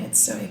why it's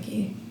so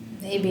icky.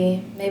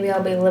 Maybe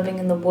I'll be living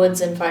in the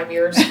woods in 5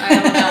 years. I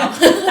don't know.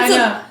 I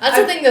know. That's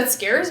the thing that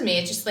scares me.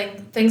 It's just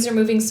like things are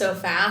moving so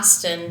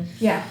fast and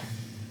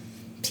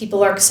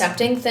people are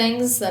accepting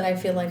things that I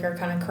feel like are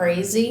kind of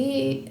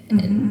crazy.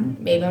 And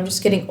maybe I'm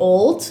just getting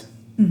old.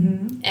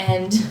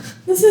 And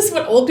this is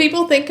what old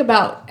people think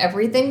about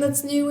everything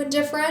that's new and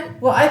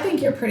different. Well, I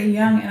think you're pretty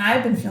young, and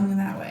I've been feeling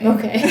that way.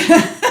 Okay.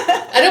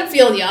 I don't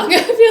feel young.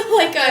 I feel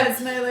like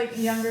it's my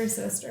younger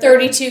sister.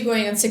 32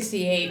 going on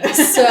 68.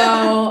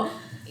 So,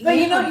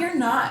 But you're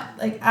not.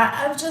 Like,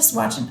 I just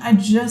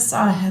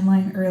saw a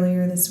headline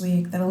earlier this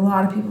week that a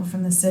lot of people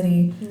from the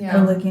city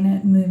are looking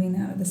at moving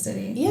out of the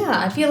city. Yeah,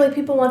 I feel like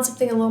people want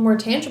something a little more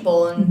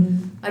tangible.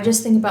 And I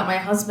just think about my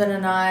husband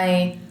and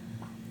I,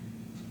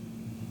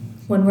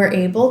 when we're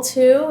able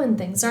to, and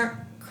things aren't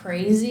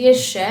crazy as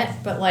shit,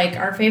 but like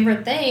our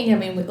favorite thing, I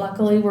mean,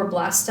 luckily we're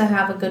blessed to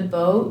have a good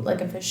boat,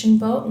 like a fishing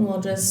boat, and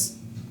we'll just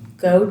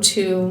go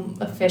to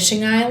a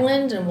fishing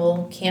island and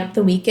we'll camp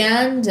the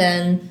weekend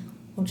and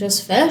we'll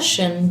just fish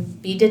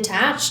and be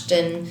detached,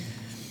 and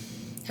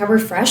how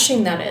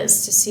refreshing that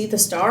is to see the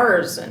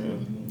stars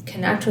and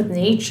connect with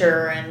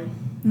nature. And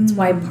that's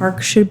why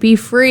parks should be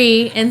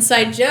free.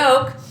 Inside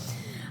joke.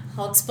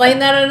 I'll explain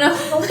that in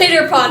a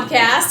later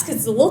podcast because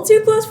it's a little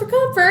too close for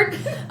comfort.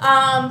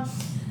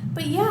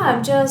 But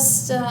yeah,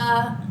 just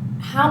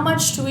how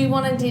much do we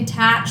want to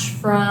detach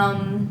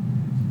from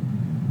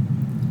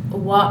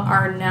what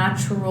our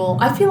natural...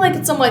 I feel like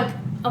it's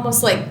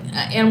almost like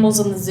animals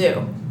in the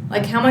zoo.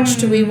 Like, how much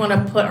do we want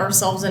to put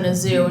ourselves in a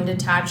zoo and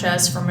detach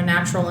us from a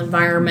natural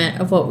environment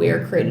of what we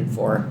are created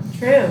for?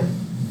 True.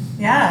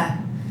 Yeah.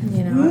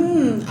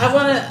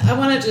 I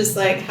want to just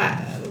like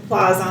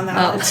pause on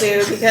that one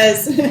too,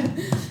 because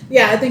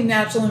I think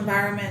natural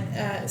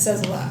environment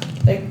says a lot.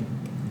 Like,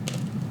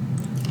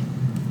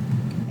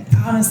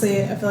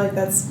 honestly, I feel like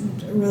that's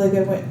a really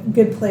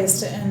good place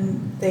to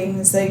end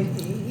things. Like,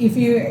 if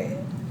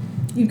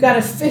you've got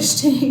a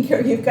fish tank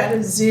or you've got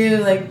a zoo,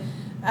 like,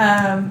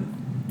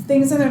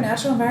 things in their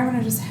natural environment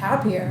are just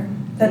happier.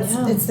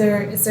 It's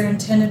their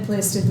intended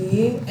place to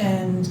be,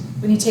 and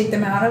when you take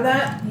them out of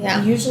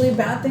that, usually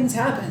bad things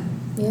happen.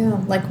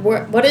 Yeah, like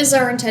what is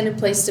our intended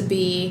place to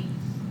be?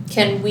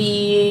 Can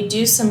we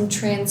do some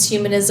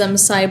transhumanism,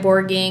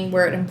 cyborging,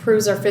 where it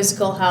improves our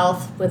physical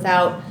health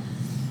without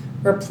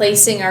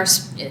replacing our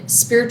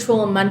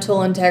spiritual and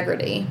mental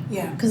integrity?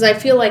 Yeah. Because I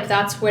feel like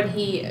that's what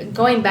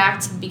going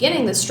back to the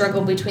beginning, the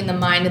struggle between the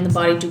mind and the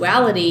body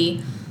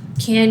duality.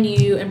 Can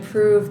you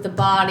improve the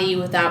body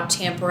without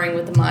tampering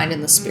with the mind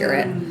and the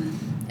spirit?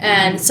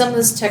 And some of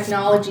this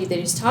technology that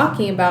he's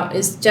talking about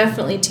is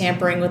definitely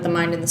tampering with the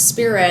mind and the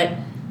spirit.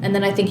 And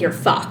then I think you're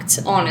fucked,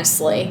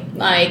 honestly.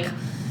 Like...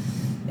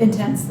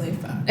 Intensely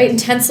fucked.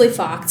 Intensely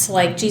fucked.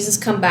 Like, Jesus,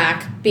 come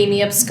back. Beam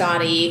me up,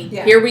 Scotty.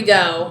 Yeah. Here we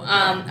go.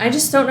 I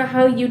just don't know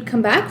how you'd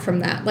come back from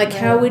that. Like,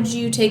 how would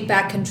you take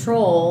back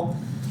control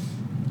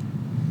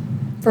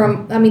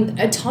from... I mean,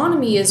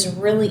 autonomy is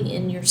really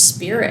in your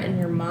spirit and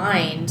your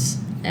mind.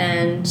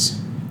 And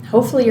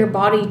hopefully your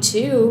body,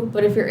 too.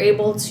 But if you're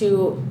able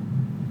to,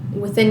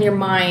 within your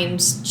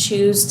mind,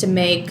 choose to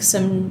make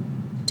some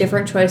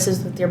different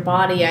choices with your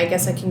body, I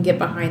guess I can get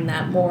behind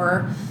that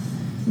more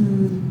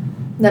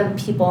than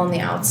people on the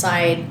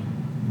outside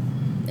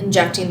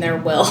injecting their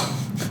will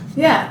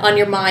on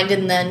your mind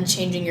and then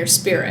changing your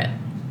spirit.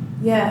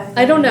 Yeah.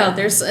 I don't know.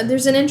 There's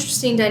an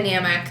interesting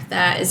dynamic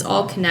that is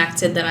all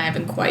connected that I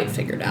haven't quite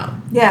figured out.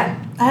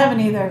 Yeah, I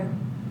haven't either.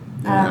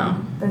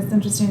 But it's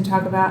interesting to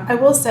talk about. I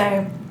will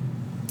say,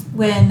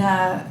 when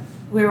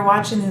we were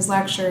watching these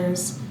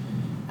lectures,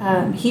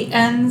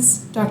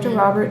 Dr.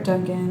 Robert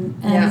Duncan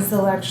ends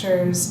the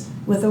lectures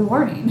with a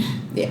warning.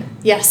 Yeah.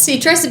 Yes, he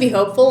tries to be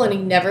hopeful and he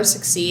never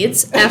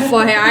succeeds.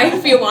 FYI,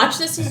 if you watch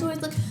this, he's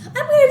always like,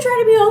 I'm going to try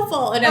to be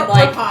hopeful. And I'm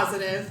like...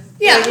 positive.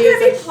 Yeah, I'm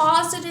going to be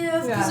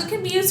positive because it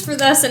can be used for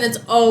this, and it's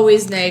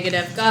always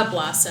negative. God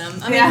bless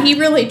him. I mean, he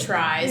really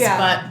tries,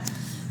 but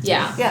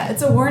yeah. Yeah,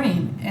 it's a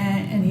warning,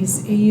 and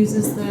he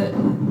uses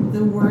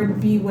the word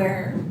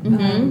beware.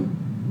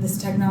 These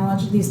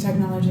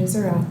technologies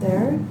are out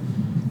there.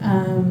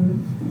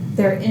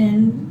 They're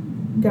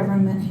in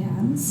government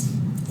hands.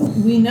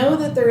 We know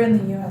that they're in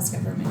the U.S.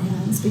 government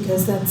hands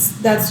because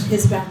that's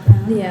his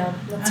background. Yeah,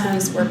 that's who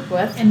he's worked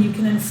with. And you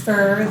can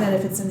infer that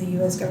if it's in the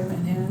U.S.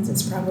 government hands,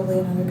 it's probably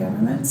in other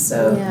governments.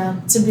 So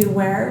to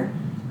beware,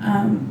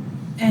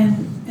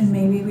 and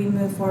maybe we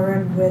move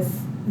forward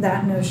with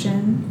that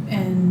notion,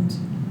 and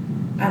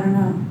I don't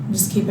know,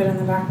 just keep it in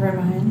the back of our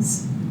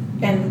minds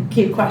and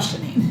keep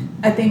questioning.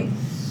 I think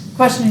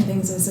questioning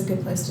things is a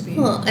good place to be.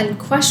 Well, and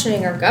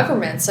questioning our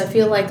governments. I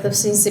feel like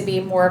this needs to be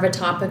more of a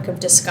topic of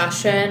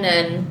discussion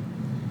and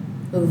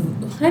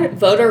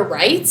voter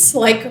rights.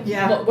 Like,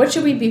 what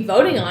should we be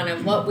voting on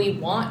and what we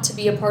want to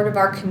be a part of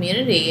our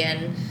community?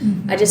 And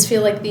I just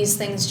feel like these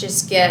things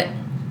just get...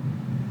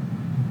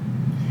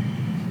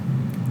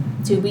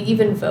 Do we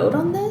even vote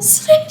on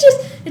this?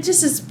 It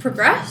just is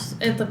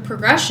the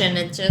progression.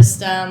 It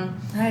just...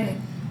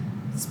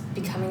 It's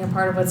becoming a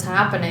part of what's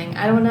happening.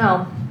 I don't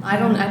know. I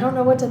don't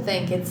know what to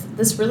think.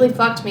 This really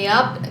fucked me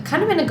up,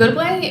 kind of in a good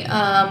way. In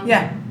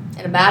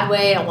a bad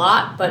way, a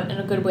lot, but in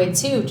a good way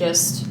too.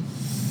 Just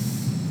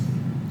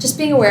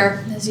being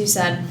aware, as you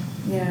said.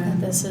 That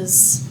this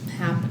is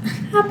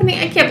happening.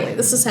 I can't believe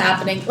this is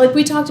happening. Like,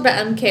 we talked about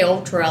MK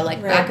Ultra,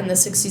 back in the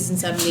 60s and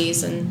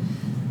 70s, and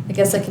I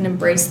guess I can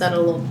embrace that a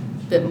little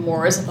bit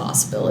more as a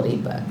possibility.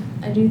 But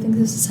I do think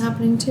this is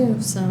happening too.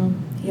 So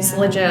he's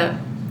legit.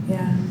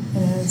 Yeah,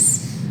 it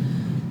is.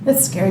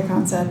 It's a scary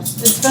concept.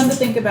 It's fun to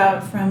think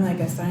about from like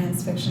a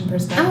science fiction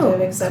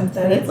perspective, except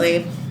that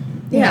it's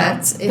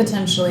it's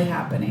potentially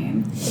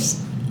happening.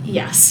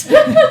 Yes.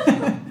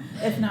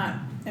 If not,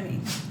 I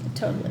mean,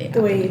 totally.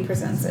 The way he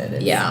presents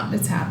it,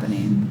 it's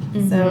happening.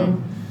 Mm-hmm.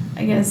 So,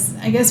 I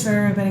guess for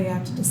everybody, you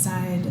have to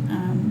decide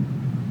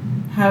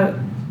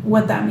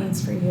what that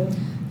means for you.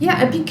 Yeah,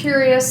 I'd be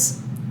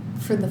curious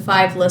for the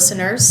 5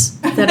 listeners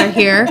that are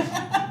here,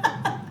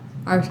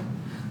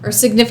 our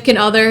significant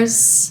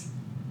others.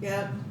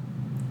 Yep.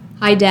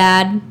 Hi,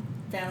 Dad.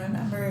 Family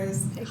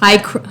members.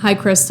 Hi,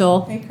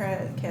 Crystal. Hey,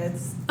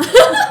 kids.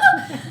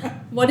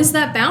 What is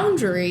that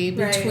boundary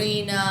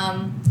between,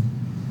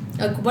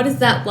 what is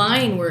that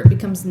line where it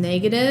becomes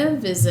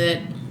negative? Is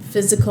it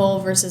physical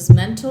versus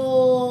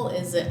mental?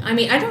 Is it,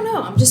 I don't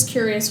know. I'm just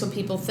curious what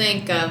people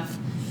think of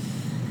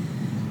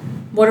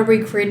what are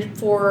we created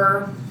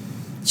for?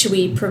 Should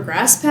we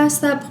progress past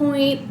that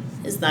point?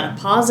 Is that a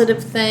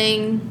positive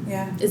thing?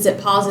 Yeah. Is it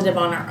positive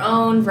on our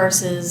own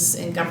versus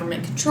in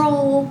government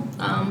control?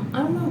 I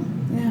don't know.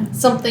 Yeah.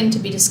 Something to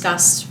be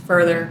discussed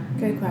further.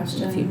 Good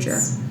question. In the future.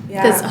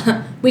 Yeah.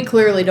 Because we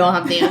clearly don't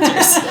have the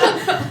answers.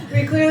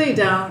 We clearly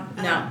don't.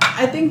 No.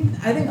 I think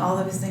all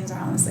of these things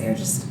are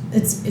just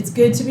it's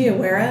good to be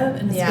aware of,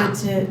 and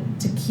it's good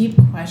to keep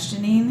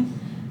questioning.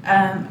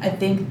 I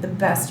think the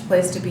best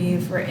place to be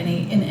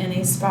in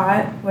any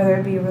spot, whether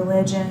it be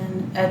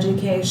religion,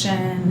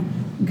 education,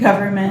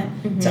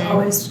 government, to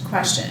always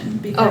question,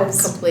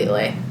 because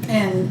completely.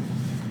 And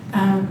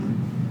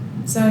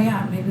so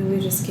maybe we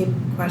just keep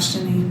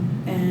questioning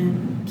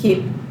and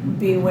keep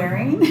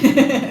bewaring.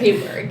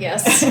 Bewaring,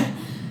 yes.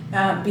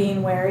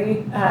 Being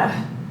wary.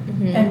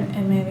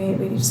 And maybe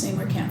we just need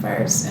more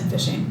campfires and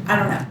fishing. I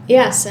don't know.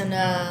 Yes, and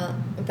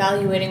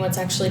evaluating what's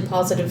actually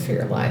positive for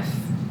your life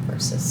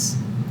versus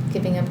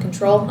giving up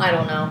control. I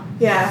don't know.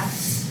 Yeah.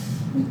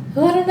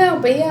 Well, I don't know,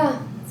 but yeah.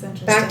 It's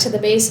interesting. Back to the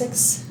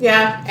basics.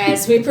 Yeah.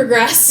 As we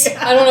progress.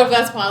 Yeah. I don't know if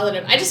that's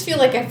positive. I just feel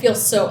like I feel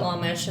so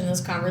Amish in this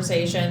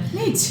conversation.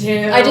 Me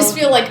too. I just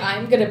feel like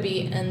I'm going to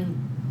be in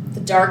the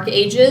dark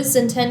ages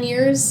in 10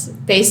 years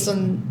based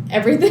on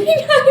everything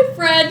I've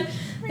read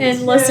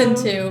and listened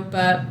to,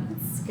 but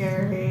it's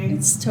scary.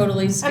 It's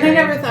totally scary. And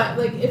I never thought,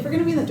 if we're going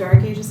to be in the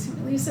dark ages, can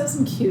we at least have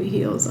some cute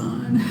heels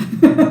on?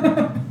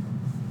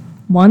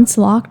 Once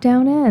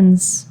lockdown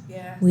ends,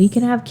 we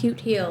can have cute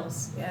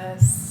heels.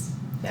 Yes.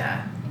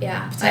 Yeah.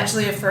 Yeah.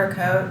 Potentially a fur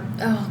coat.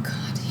 Oh,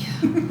 God,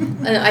 yeah.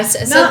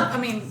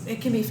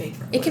 It can be fake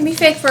fur. It can be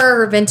fake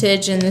fur or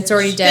vintage, and it's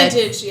already dead.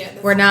 Vintage, yeah.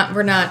 We're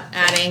not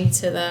adding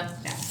to the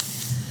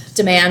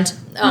demand.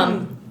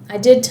 I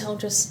did tell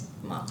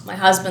my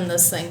husband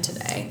this thing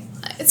today.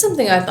 It's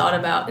something I thought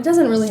about. It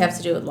doesn't really have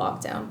to do with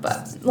lockdown,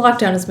 but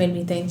lockdown has made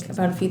me think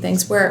about a few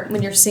things where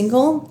when you're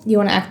single, you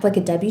want to act like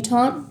a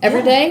debutante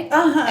every day,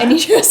 and you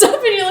dress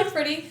up and you look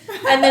pretty.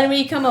 And then when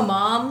you become a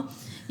mom,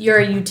 you're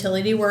a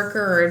utility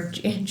worker or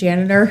a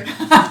janitor.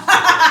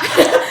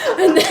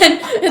 And then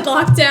in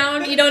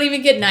lockdown, you don't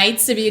even get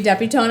nights to be a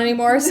debutante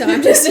anymore, so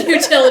I'm just a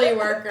utility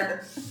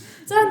worker.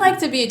 So I'd like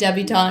to be a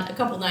debutante a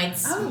couple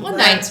nights. One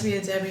night to be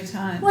a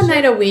debutante. One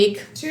night a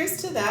week. Cheers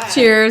to that.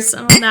 Cheers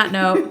on that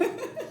note.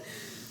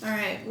 All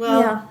right.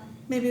 Well,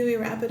 maybe we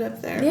wrap it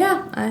up there.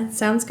 Yeah,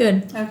 sounds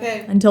good.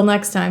 Okay. Until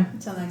next time.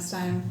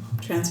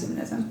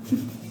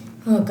 Transhumanism.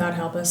 Oh, God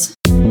help us.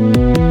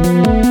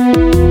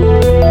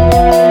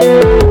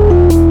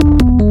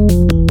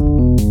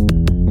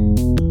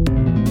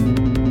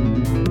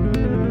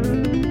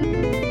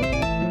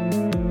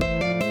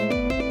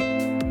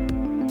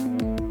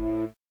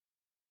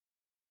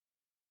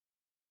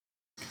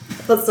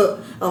 That's a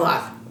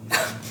lot.